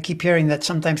it, or I keep hearing that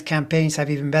sometimes campaigns have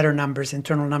even better numbers,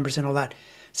 internal numbers and all that.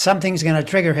 Something's going to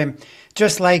trigger him.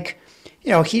 Just like,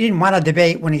 he didn't want to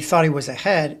debate when he thought he was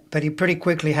ahead, but he pretty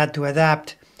quickly had to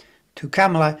adapt to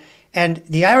Kamala. And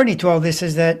the irony to all this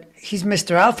is that he's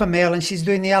Mr. Alpha Male and she's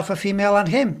doing the alpha female on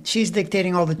him. She's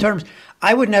dictating all the terms.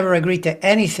 I would never agree to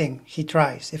anything he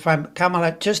tries. If I'm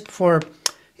Kamala, just for,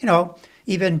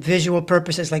 even visual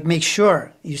purposes, like make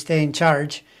sure you stay in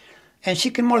charge. And she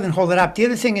can more than hold it up. The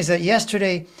other thing is that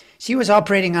yesterday she was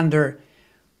operating under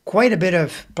quite a bit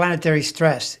of planetary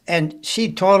stress, and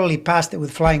she totally passed it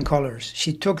with flying colors.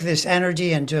 She took this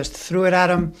energy and just threw it at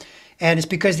him, and it's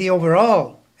because the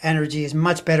overall energy is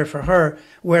much better for her,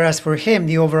 whereas for him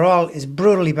the overall is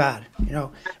brutally bad,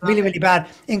 really, really bad,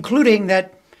 including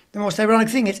that the most ironic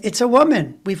thing is it's a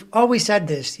woman. We've always said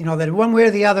this, that one way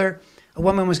or the other, a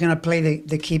woman was going to play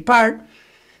the key part.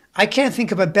 I can't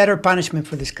think of a better punishment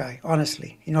for this guy,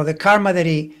 honestly. The karma that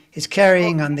he is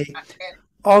carrying on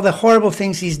all the horrible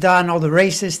things he's done, all the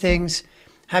racist things,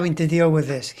 having to deal with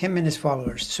this, him and his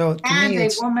followers. So to And me, a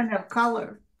it's woman of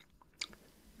color.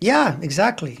 yeah,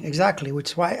 exactly.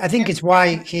 Which is why I think it's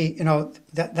why he,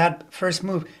 that first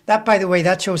move. That, by the way,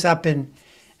 that shows up in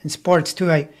sports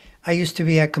too. I used to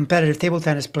be a competitive table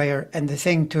tennis player, and the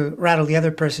thing to rattle the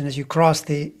other person is you go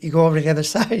over to the other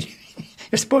side.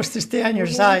 You're supposed to stay on your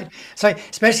side. So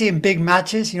especially in big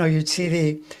matches, you'd see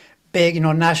the big,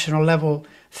 national level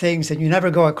things, and you never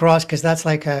go across because that's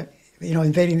like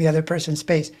invading the other person's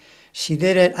space. She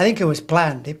did it. I think it was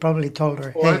planned. They probably told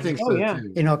her, Well, I hey, think so yeah.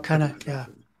 too. kind of, yeah.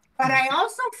 But I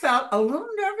also felt a little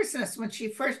nervousness when she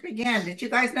first began. Did you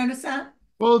guys notice that?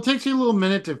 Well, it takes you a little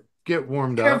minute to get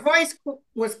warmed Her up. voice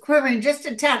was quivering just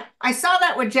a tad. I saw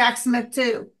that with Jack Smith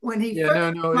too. When he Yeah,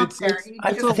 first no, came up it's- there, it's- he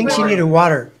I just think she water. needed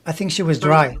water. I think she was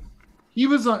dry. He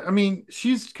was,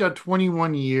 she's got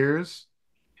 21 years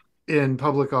in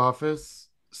public office.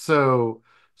 So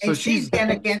And she's been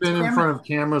against been in front of criminals.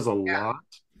 cameras a Yeah. lot.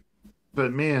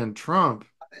 But man, Trump,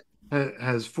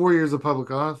 has 4 years of public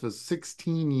office,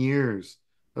 16 years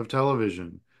of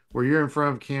television, where you're in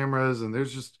front of cameras and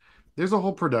there's a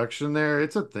whole production there.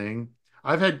 It's a thing.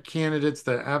 I've had candidates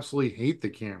that absolutely hate the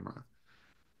camera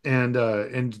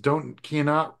and don't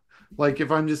cannot like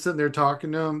if I'm just sitting there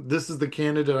talking to them, this is the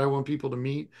candidate I want people to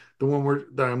meet, the one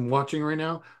that I'm watching right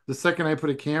now. The second I put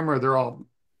a camera, they're all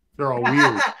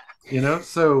weird,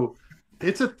 So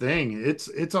it's a thing.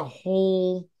 It's a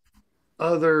whole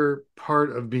other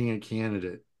part of being a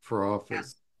candidate for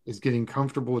office is getting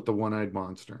comfortable with the one-eyed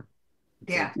monster.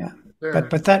 Yeah. Yeah. There.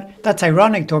 But that's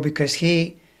ironic though, because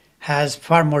he has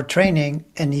far more training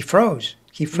and he froze.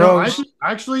 He No, I froze. think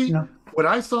actually No. what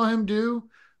I saw him do,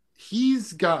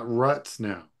 he's got ruts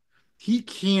now. He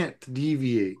can't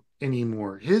deviate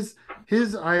anymore. His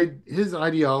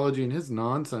ideology and his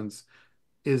nonsense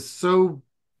is so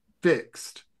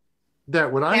fixed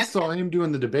that what I Yeah. saw him do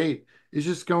in the debate is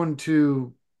just going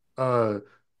to uh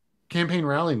campaign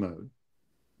rally mode.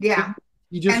 Yeah.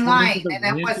 He just And went lying, into the and that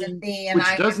ranting, wasn't me, and which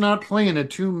I does not play in a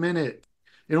 2 minute.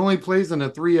 It only plays in a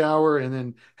 3 hour, and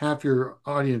then half your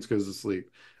audience goes to sleep.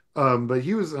 But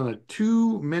he was on a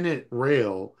 2 minute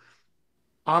rail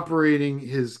operating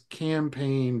his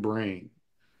campaign brain,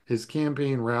 his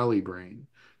campaign rally brain.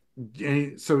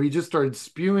 So he just started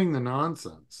spewing the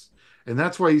nonsense. And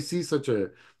that's why you see such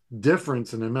a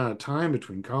difference in the amount of time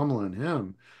between Kamala and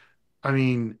him. I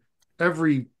mean,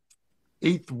 every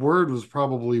eighth word was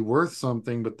probably worth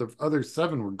something, but the other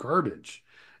seven were garbage.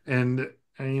 And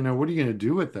what are you going to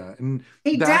do with that? And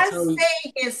he that's how does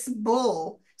say his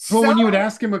bull. well, So when you would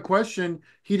ask him a question,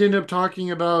 he'd end up talking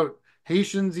about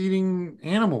Haitians eating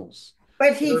animals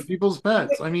but that are people's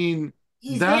pets. I mean,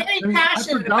 he's very I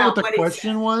passionate forgot what about the what he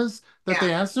question says. was that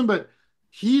they asked him, but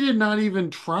he did not even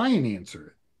try and answer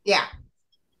it. Yeah.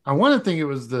 I want to think it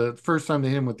was the first time they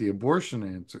hit him with the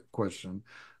abortion question,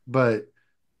 but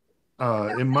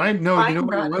it might no, you know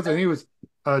what it was? I think it was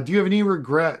do you have any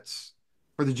regrets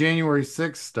for the January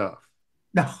 6th stuff?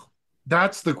 No.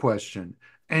 That's the question.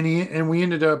 And we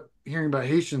ended up hearing about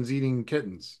Haitians eating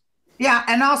kittens. Yeah,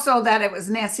 and also that it was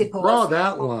Nancy Pelosi. Draw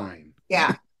that line.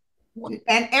 Yeah.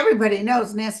 And everybody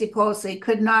knows Nancy Pelosi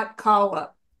could not call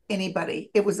up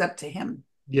anybody. It was up to him.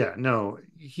 Yeah, no,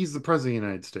 he's the president of the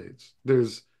United States.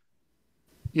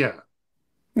 Yeah.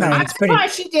 No, I'm it's pretty.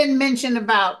 surprised she didn't mention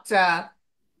about,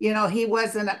 he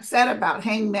wasn't upset about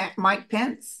hangman Mike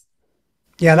Pence.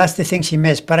 Yeah, that's the thing she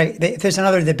missed. But if there's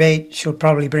another debate, she'll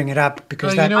probably bring it up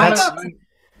because that's.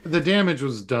 The damage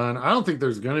was done. I don't think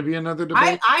there's going to be another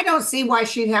debate. I don't see why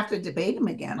she'd have to debate him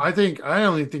again. I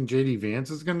only think JD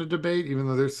Vance is going to debate, even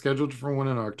though they're scheduled for one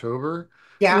in October.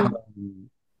 Yeah.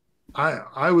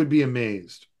 I would be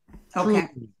amazed. Okay.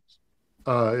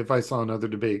 If I saw another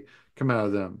debate come out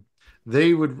of them.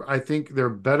 I think they're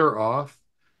better off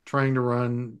trying to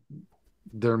run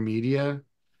their media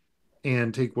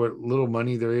and take what little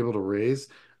money they're able to raise.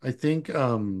 I think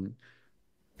Kamala,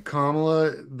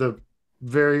 the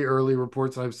very early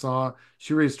reports I saw,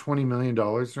 she raised $20 million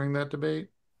during that debate.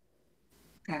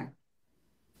 Okay.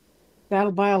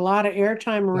 That'll buy a lot of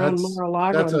airtime around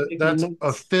Mar-a-Lago. That's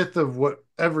a fifth of what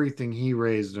everything he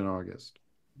raised in August.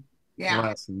 Yeah.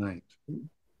 Last night.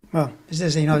 Well, this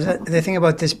is the thing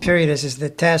about this period is the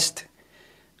test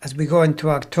as we go into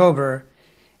October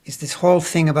is this whole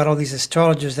thing about all these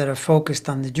astrologers that are focused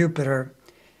on the Jupiter.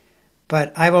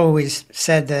 But I've always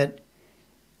said that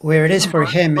where it is for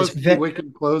him is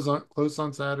wicked close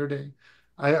on Saturday.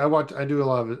 I do a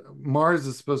lot of it. Mars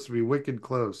is supposed to be wicked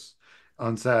close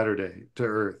on Saturday to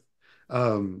Earth.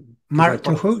 To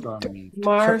who?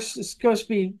 Mars is supposed to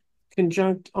be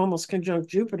almost conjunct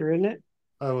Jupiter, isn't it?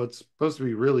 Oh, it's supposed to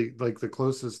be really like the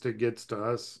closest it gets to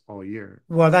us all year.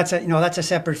 Well, that's a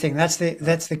separate thing. That's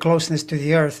the closeness to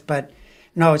the Earth, but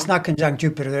no, it's not conjunct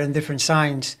Jupiter. They're in different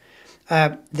signs.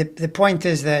 The point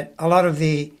is that a lot of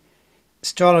the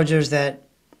astrologers that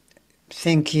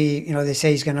think they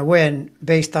say he's going to win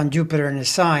based on Jupiter and his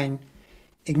sign,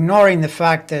 ignoring the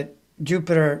fact that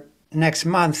Jupiter next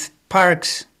month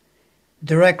parks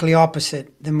directly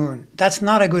opposite the moon. That's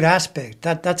not a good aspect.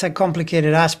 That's a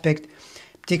complicated aspect,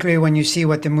 particularly when you see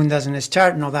what the moon does in his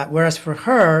chart and all that. Whereas for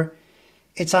her,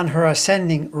 it's on her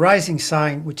ascending rising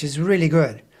sign, which is really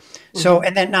good. Mm-hmm. So,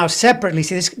 and then now separately,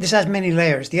 see, this has many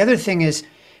layers. The other thing is,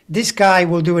 this guy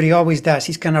will do what he always does.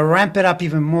 He's going to ramp it up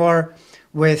even more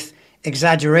with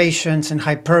exaggerations and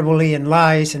hyperbole and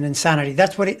lies and insanity.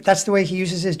 That's the way he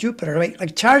uses his Jupiter. Right?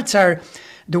 Like charts are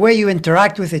the way you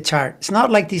interact with a chart. It's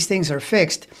not like these things are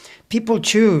fixed. People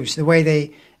choose the way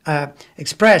they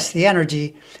express the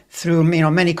energy through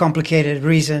many complicated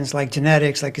reasons like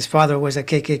genetics, like his father was a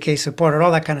KKK supporter,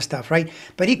 all that kind of stuff, right?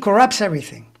 But he corrupts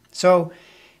everything. So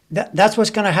that's what's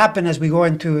going to happen as we go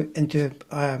into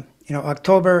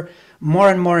October. More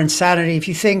and more insanity. If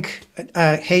you think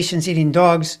Haitians eating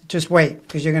dogs, just wait,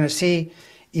 because you're going to see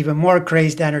even more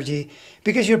crazed energy.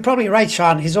 Because you're probably right,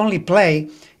 Sean. His only play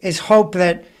is hope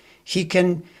that he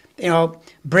can,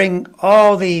 bring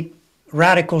all the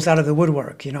radicals out of the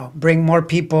woodwork. Bring more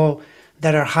people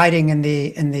that are hiding in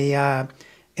the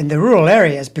rural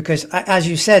areas. Because as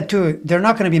you said too, there are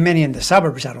not going to be many in the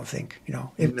suburbs. I don't think. If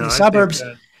No, the I think suburbs,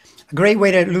 that a great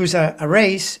way to lose a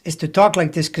race is to talk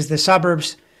like this, because the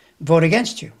suburbs vote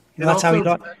against you. it That's how he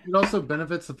also got. it also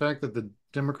benefits the fact that the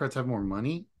Democrats have more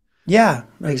money. Yeah,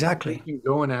 They exactly. can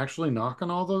go and actually knock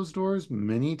on all those doors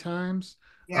many times.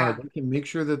 Yeah. They can make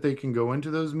sure that they can go into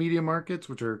those media markets,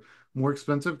 which are more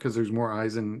expensive because there's more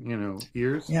eyes and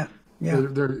ears. Yeah, yeah,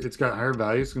 It's got higher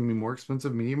value. It's going to be more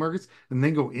expensive media markets, and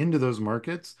then go into those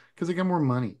markets because they got more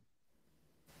money.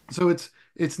 So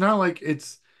it's not like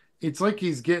it's like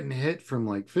he's getting hit from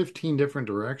like 15 different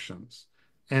directions,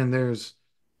 and there's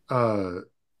uh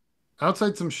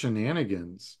outside some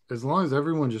shenanigans. As long as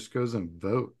everyone just goes and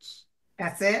votes,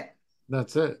 That's it.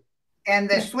 that's it. And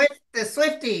the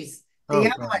Swifties, the Oh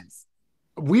young God. ones.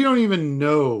 We don't even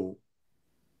know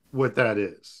what that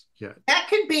is yet. That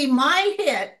could be my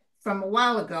hit from a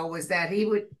while ago, was that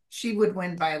she would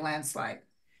win by a landslide.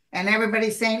 And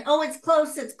everybody's saying, oh, it's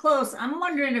close, it's close. I'm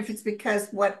wondering if it's because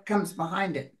what comes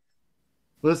behind it.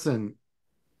 Listen,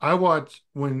 I watched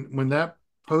when that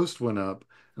post went up,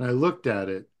 and I looked at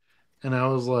it, and I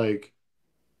was like,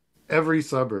 every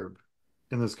suburb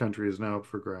in this country is now up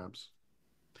for grabs.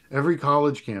 Every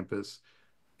college campus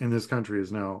in this country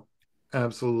is now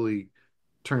absolutely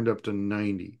turned up to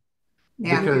 90,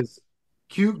 Yeah. because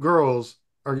cute girls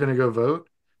are going to go vote,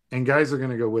 and guys are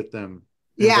going to go with them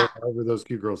and Yeah. vote however those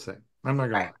cute girls say. I'm not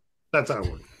going to lie. That's how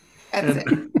it works. That's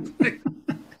it.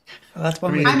 well, that's what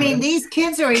I we. mean- I mean, these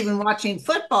kids are even watching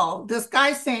football. This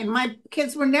guy's saying, my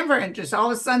kids were never interested.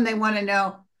 All of a sudden, they want to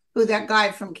know who that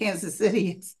guy from Kansas City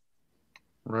is.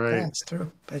 Right. Yeah, it's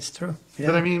true. It's true. But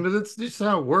Yeah. I mean, but it's just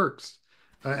how it works.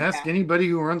 Ask anybody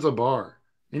who runs a bar.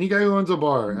 Any guy who runs a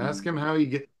bar, ask him how he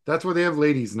get. That's why they have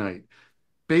ladies' night.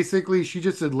 Basically, she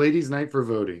just said ladies' night for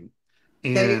voting,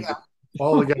 There you and go.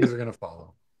 all the guys are going to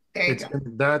follow. There you It's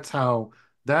go.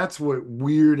 that's what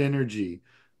weird energy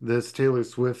this Taylor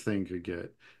Swift thing could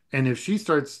get. And if she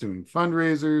starts doing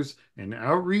fundraisers and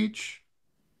outreach,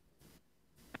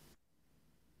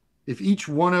 if each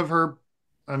one of her,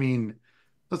 I mean,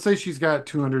 let's say she's got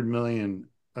 200 million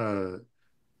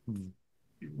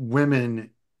women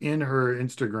in her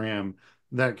Instagram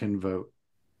that can vote,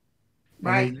 and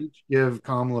Right. they each give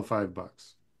Kamala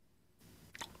 $5.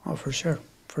 Oh, for sure.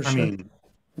 For I sure. mean,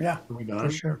 Yeah, are we for done?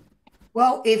 sure.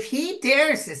 Well, if he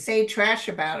dares to say trash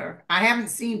about her, I haven't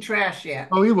seen trash yet,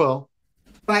 Oh, he will.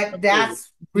 but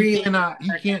that's He really cannot. He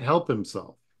gonna hurt can't him. help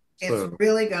himself. It's So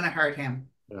really going to hurt him.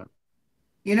 yeah.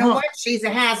 You know Well- what? She's a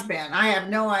has-been. I have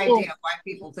no idea why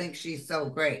people think she's so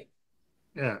great.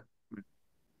 Yeah,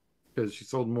 because she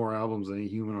sold more albums than any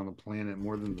human on the planet,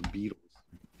 more than the Beatles.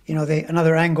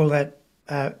 Another angle that,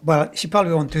 well, she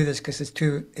probably won't do this because it's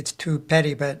too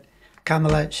petty. But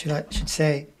Kamala should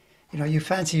say, you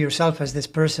fancy yourself as this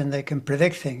person that can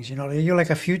predict things. You're like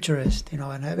a futurist.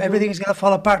 And everything's gonna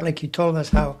fall apart, like you told us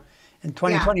how. In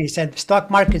 2020, you said stock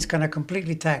market's gonna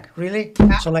completely tank. Really?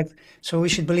 So we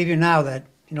should believe you now that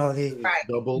the Right.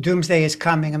 Double. doomsday is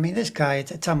coming. I mean, this guy,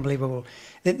 it's unbelievable.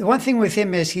 The one thing with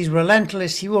him is he's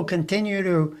relentless. He will continue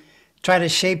to try to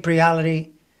shape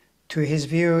reality to his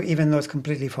view, even though it's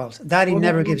completely false. That he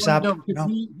never gives up. No,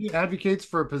 because he advocates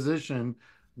for a position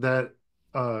that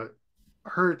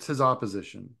hurts his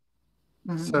opposition.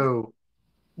 Mhm. So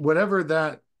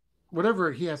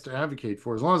whatever he has to advocate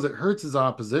for, as long as it hurts his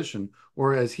opposition,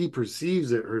 or as he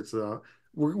perceives it hurts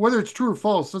whether it's true or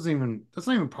false, that's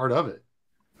not even part of it.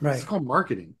 Right. It's called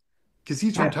marketing, because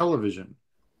he's from Yeah. television.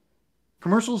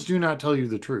 Commercials do not tell you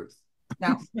the truth.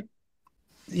 No.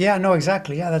 Yeah, no,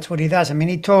 exactly. Yeah, that's what he does. I mean,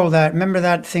 he told that, remember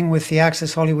that thing with the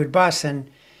Access Hollywood bus, and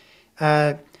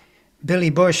Billy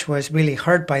Bush was really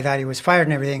hurt by that. He was fired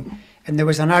and everything. And there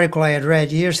was an article I had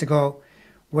read years ago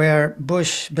where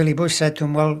Billy Bush said to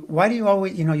him, well, why do you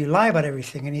always, you lie about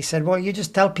everything? And he said, well, you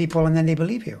just tell people and then they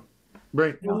believe you.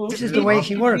 Right. This is the way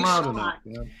he works. Loud enough,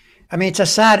 yeah. I mean, it's a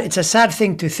sad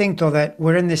thing to think, though, that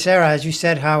we're in this era, as you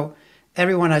said, how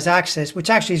everyone has access, which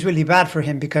actually is really bad for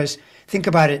him, because think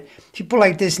about it. People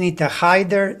like this need to hide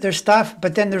their stuff,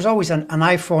 but then there's always an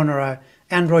iPhone or an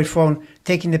Android phone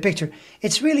taking the picture.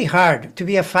 It's really hard to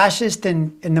be a fascist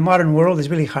in the modern world. Is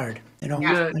really hard.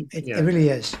 Yeah. It really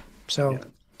is. So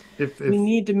If We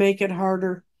need to make it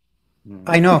harder.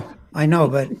 I know,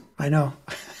 but I know.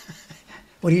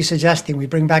 What are you suggesting? We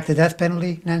bring back the death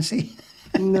penalty, Nancy?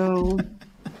 No,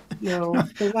 no,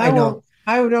 because I know.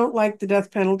 I don't like the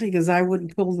death penalty because I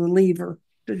wouldn't pull the lever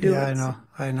to do Yeah, I it. know.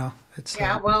 I know. It's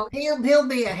Yeah, well, he'll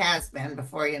be a has-been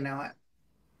before you know it.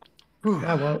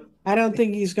 yeah, well, I don't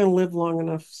think he's going to live long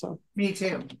enough. So Me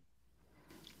too.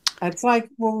 it's like,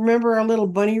 well, remember our little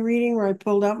bunny reading where I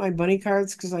pulled out my bunny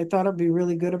cards because I thought it'd be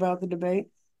really good about the debate?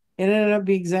 It ended up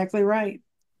being exactly right.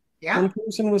 Yeah. One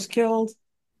person was killed,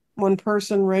 one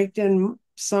person raked in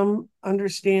some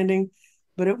understanding,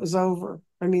 but it was over.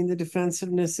 I mean, the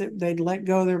defensiveness, they'd let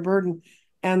go of their burden.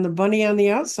 And the bunny on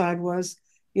the outside was,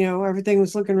 everything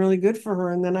was looking really good for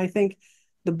her. And then I think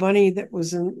the bunny that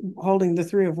was holding the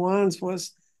Three of Wands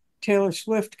was Taylor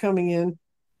Swift coming in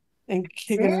and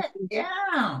kicking her.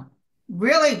 Yeah.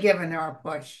 Really giving her a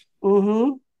push.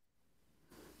 Mm-hmm.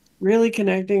 Really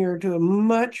connecting her to a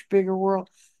much bigger world.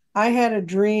 I had a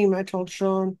dream, I told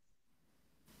Sean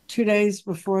 2 days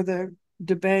before the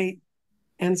debate,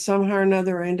 and somehow or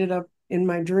another I ended up in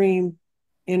my dream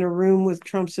in a room with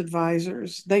Trump's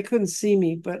advisors. They couldn't see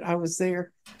me, but I was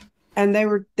there. And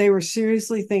they were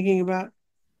seriously thinking about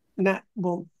not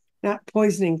not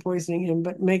poisoning him,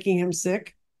 but making him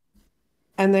sick.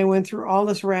 And they went through all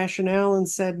this rationale and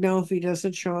said, no, if he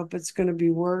doesn't show up, it's going to be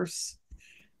worse.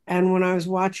 And when I was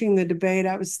watching the debate,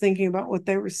 I was thinking about what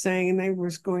they were saying, and they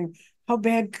were going, how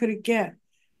bad could it get?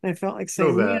 And I felt like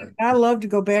So saying, bad. man, I'd love to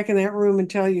go back in that room and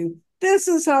tell you, this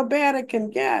is how bad it can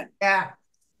get. Yeah.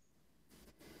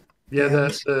 Yeah, Yeah.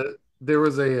 there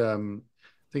was I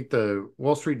think the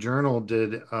Wall Street Journal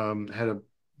had a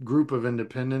group of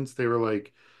independents. They were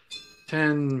like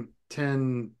 10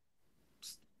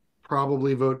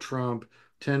 probably vote Trump,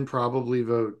 10 probably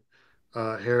vote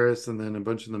Harris, and then a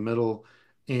bunch in the middle.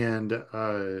 And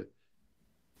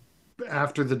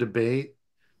after the debate,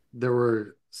 there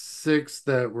were 6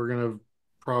 that were going to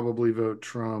probably vote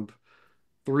Trump,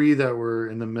 3 that were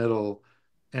in the middle,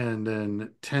 and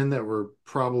then 10 that were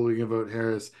probably going to vote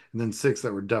Harris, and then 6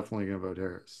 that were definitely going to vote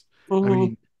Harris. I Mm-hmm.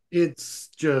 mean, it's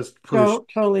just pushed,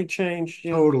 Totally changed.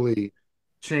 Yeah. totally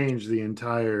changed the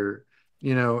entire,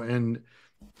 and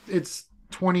it's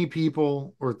 20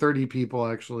 people or 30 people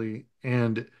actually.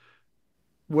 And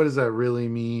what does that really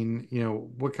mean?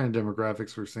 What kind of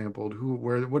demographics were sampled? Who,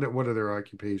 where, what are their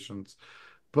occupations?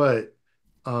 But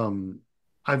um,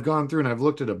 I've gone through and I've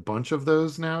looked at a bunch of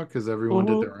those now because everyone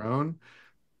did Mm-hmm. their own,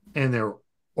 and they're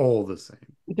all the same.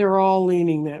 They're all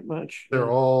leaning that much. They're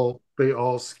Yeah. all they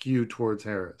all skew towards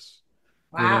Harris.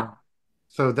 You know, Wow.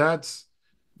 so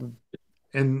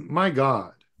and my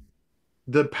God,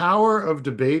 the power of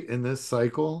debate in this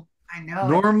cycle. I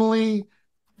know it. Normally,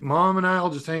 Mom and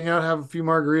I'll just hang out, have a few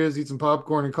margaritas, eat some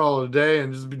popcorn, and call it a day,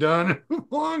 and just be done.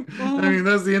 Long. I mean,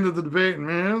 that's the end of the debate. And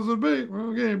man, it was a debate.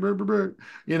 Okay, brr, brr, brr.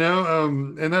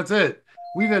 And that's it.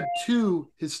 We've had 2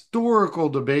 historical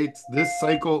debates this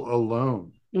cycle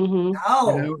alone. Mm-hmm.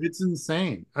 No. It's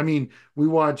insane. I mean, we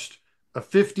watched a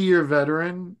 50-year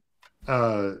veteran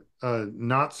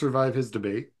not survive his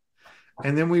debate,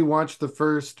 and then we watched the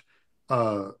first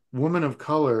woman of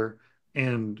color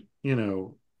and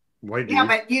white Yeah, dude.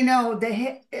 but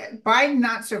Biden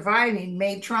not surviving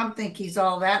made Trump think he's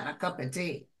all that in a cup of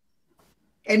tea.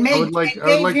 It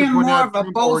I would gave to him point more out of a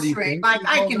Trump already bowstring. thinks Like he's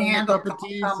I all can that in a handle cup of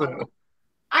tea. Kamala. So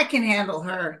I can handle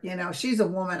her. She's a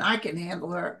woman. I can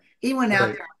handle her. He went out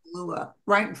right. there and blew up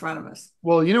right in front of us.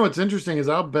 Well, what's interesting is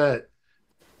I'll bet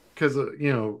because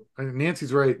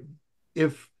Nancy's right.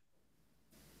 If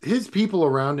his people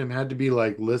around him had to be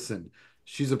like, listen,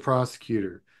 she's a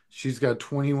prosecutor. She's got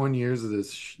 21 years of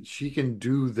this. She can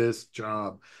do this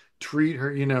job. Treat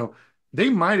her, they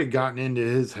might have gotten into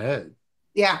his head,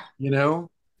 Yeah,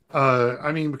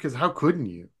 I mean, because how couldn't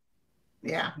you?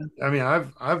 yeah, I mean,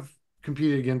 I've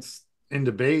competed against in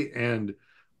debate, and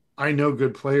I know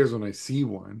good players when I see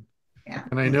one, yeah.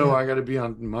 and I know Yeah. I got to be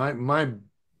on my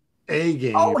A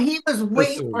Oh, game he was to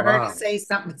waiting for her to survive. say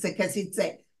something because he'd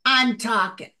say, "I'm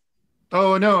talking."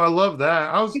 Oh no, I love that.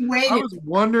 He I waited. was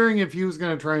wondering if he was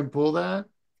going to try and pull that,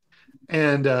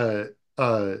 and uh,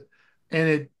 and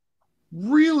it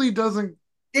really doesn't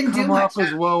Didn't do come much. off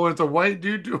as well when it's a white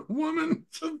dude to a woman.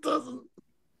 It doesn't.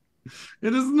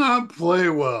 It does not play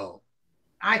well.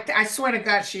 I swear to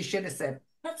God, she should have said,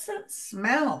 "What's that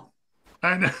smell?"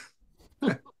 I know.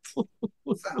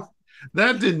 So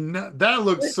That did not. That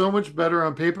looked so much better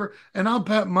on paper, and I'll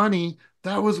bet money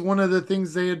that was one of the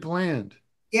things they had planned.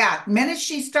 yeah, minute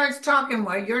she starts talking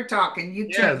while you're talking, you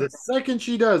Yeah, turn. the second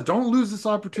she does, don't lose this It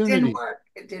didn't opportunity. work.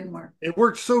 It didn't work. It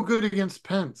worked so good against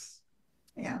Pence.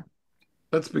 Yeah,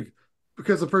 That's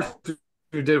because the person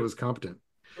who did it was competent.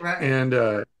 right. And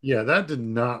yeah, that did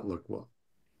not look well.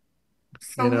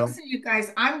 So You know, listen, you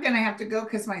guys, I'm gonna have to go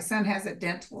because my son has a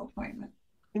dental appointment.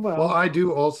 well, Well, I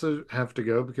do also have to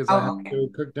go because I have Oh, to okay. go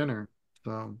cook dinner.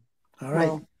 So, All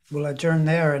right, well, we'll adjourn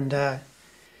there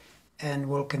and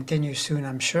we'll continue soon,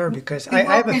 I'm sure, because We I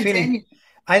will have a feeling, continue.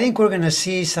 I think we're going to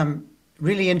see some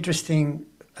really interesting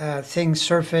things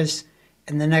surface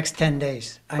in the next 10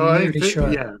 days. oh, I'm I think, nearly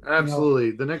sure. yeah, You know,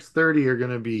 absolutely. The next 30 are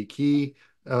going to be key.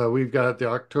 We've got the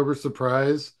October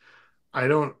surprise. I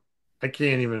don't, I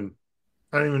can't even,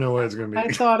 I don't even know what it's going to I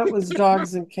be. thought it was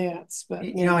dogs and cats, but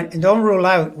you know, maybe. and don't rule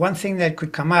out one thing that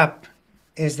could come up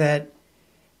is that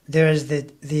there's the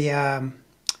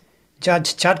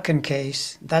Judge Chutkan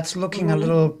case that's looking a Mhm.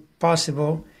 little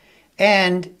possible.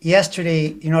 And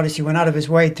yesterday, you notice he went out of his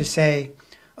way to say,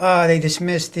 "Oh, they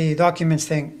dismissed the documents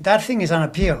thing." That thing is on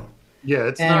appeal, Yeah,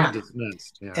 it's not and Yeah.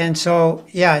 dismissed. Yeah. and so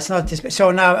yeah, it's not this.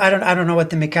 So now I don't know what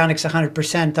the mechanics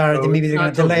 100% are. Oh, Maybe it's they're going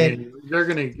not to till delay it.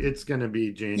 January. It's going to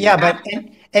be Yeah, January. but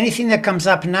anything that comes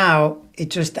up now, it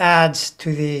just adds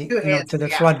to the To his, to the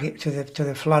yeah. flood to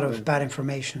the flood of Right. bad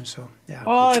information. So yeah,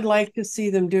 All I'd like to see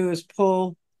them do is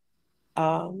pull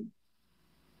um,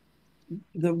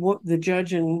 the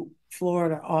judge in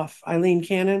Florida off, Eileen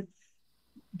Cannon.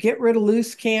 Get rid of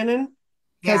loose cannon,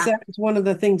 because Yeah. that was one of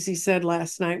the things he said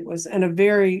last night was, and a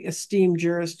very esteemed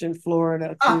jurist in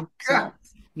Florida Oh, too. God. So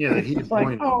Yeah, he it's like,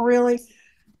 appointed. oh, really?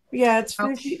 Yeah, it's Oh,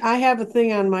 50. I have a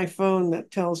thing on my phone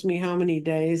that tells me how many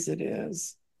days it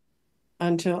is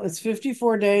until it's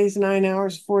 54 days, 9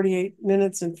 hours, 48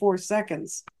 minutes, and 4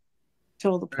 seconds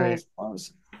till the Right. polls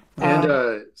close. And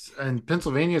Um,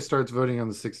 Pennsylvania starts voting on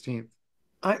the 16th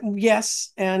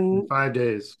yes, in and 5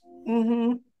 days.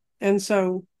 and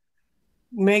so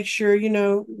make sure you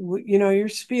know your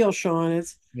spiel, Sean.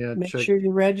 It's Yeah, make sure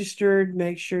you're registered,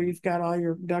 make sure you've got all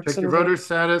your ducks check in your a row, voter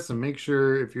status and make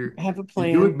sure if have a you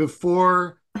do it plan.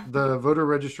 before the voter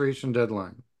registration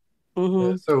deadline.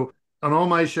 Hmm. So on all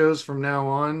my shows from now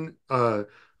on,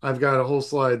 I've got a whole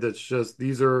slide that's just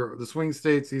these are the swing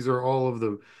states. These are all of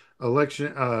the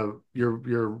election.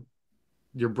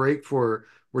 Your break for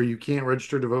where you can't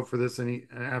register to vote for this any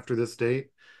after this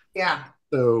date. yeah.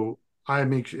 So I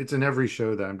make sure it's in every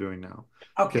show that I'm doing now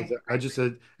because Okay. I just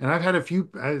said, and I've had a few.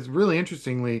 It's really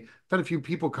interestingly, I've had a few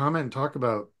people comment and talk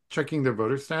about checking their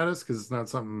voter status because it's not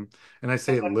something, and I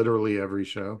say it literally every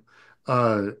show.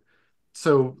 Uh,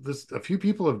 so this a few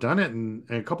people have done it, and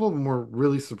a couple of them were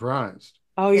really surprised.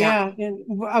 Oh Yeah. yeah,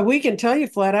 and we can tell you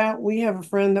flat out. We have a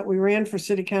friend that we ran for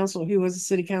city council. He was a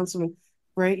city councilman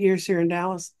for 8 years here in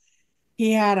Dallas.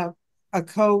 He had a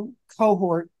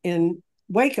cohort in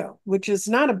Waco, which is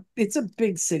not a. It's a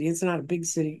big city. It's not a big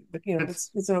city, but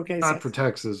It's it's an okay not for size.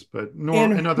 Texas, but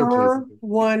nor And in other places. her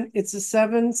one, it's a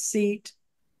 7 seat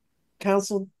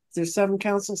council. There's 7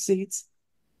 council seats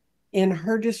in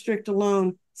her district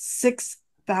alone.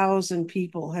 6,000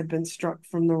 people had been struck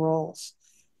from the rolls,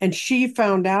 and she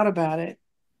found out about it,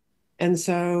 and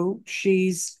so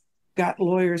she's got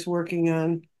lawyers working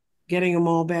on getting them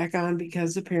all back on,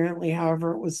 because apparently,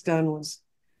 however it was done was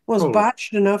Oh,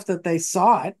 botched enough that they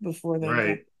saw it before they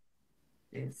got. right.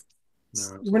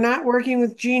 No, We're not working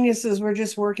with geniuses. We're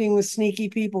just working with sneaky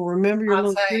people. Remember your I'll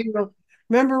little say, 3 year old.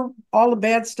 Remember all the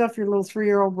bad stuff your little 3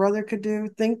 year old brother could do.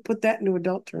 Put that into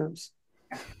adult terms.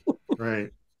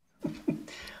 right.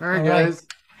 All right, all right. guys.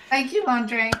 thank you,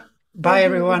 Andre. Bye,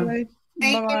 everyone. Bye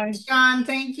Thank you, bye. Sean.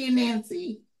 Thank you,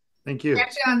 Nancy. Thank you.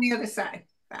 Catch you on the other side.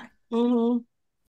 Bye. Mm-hmm.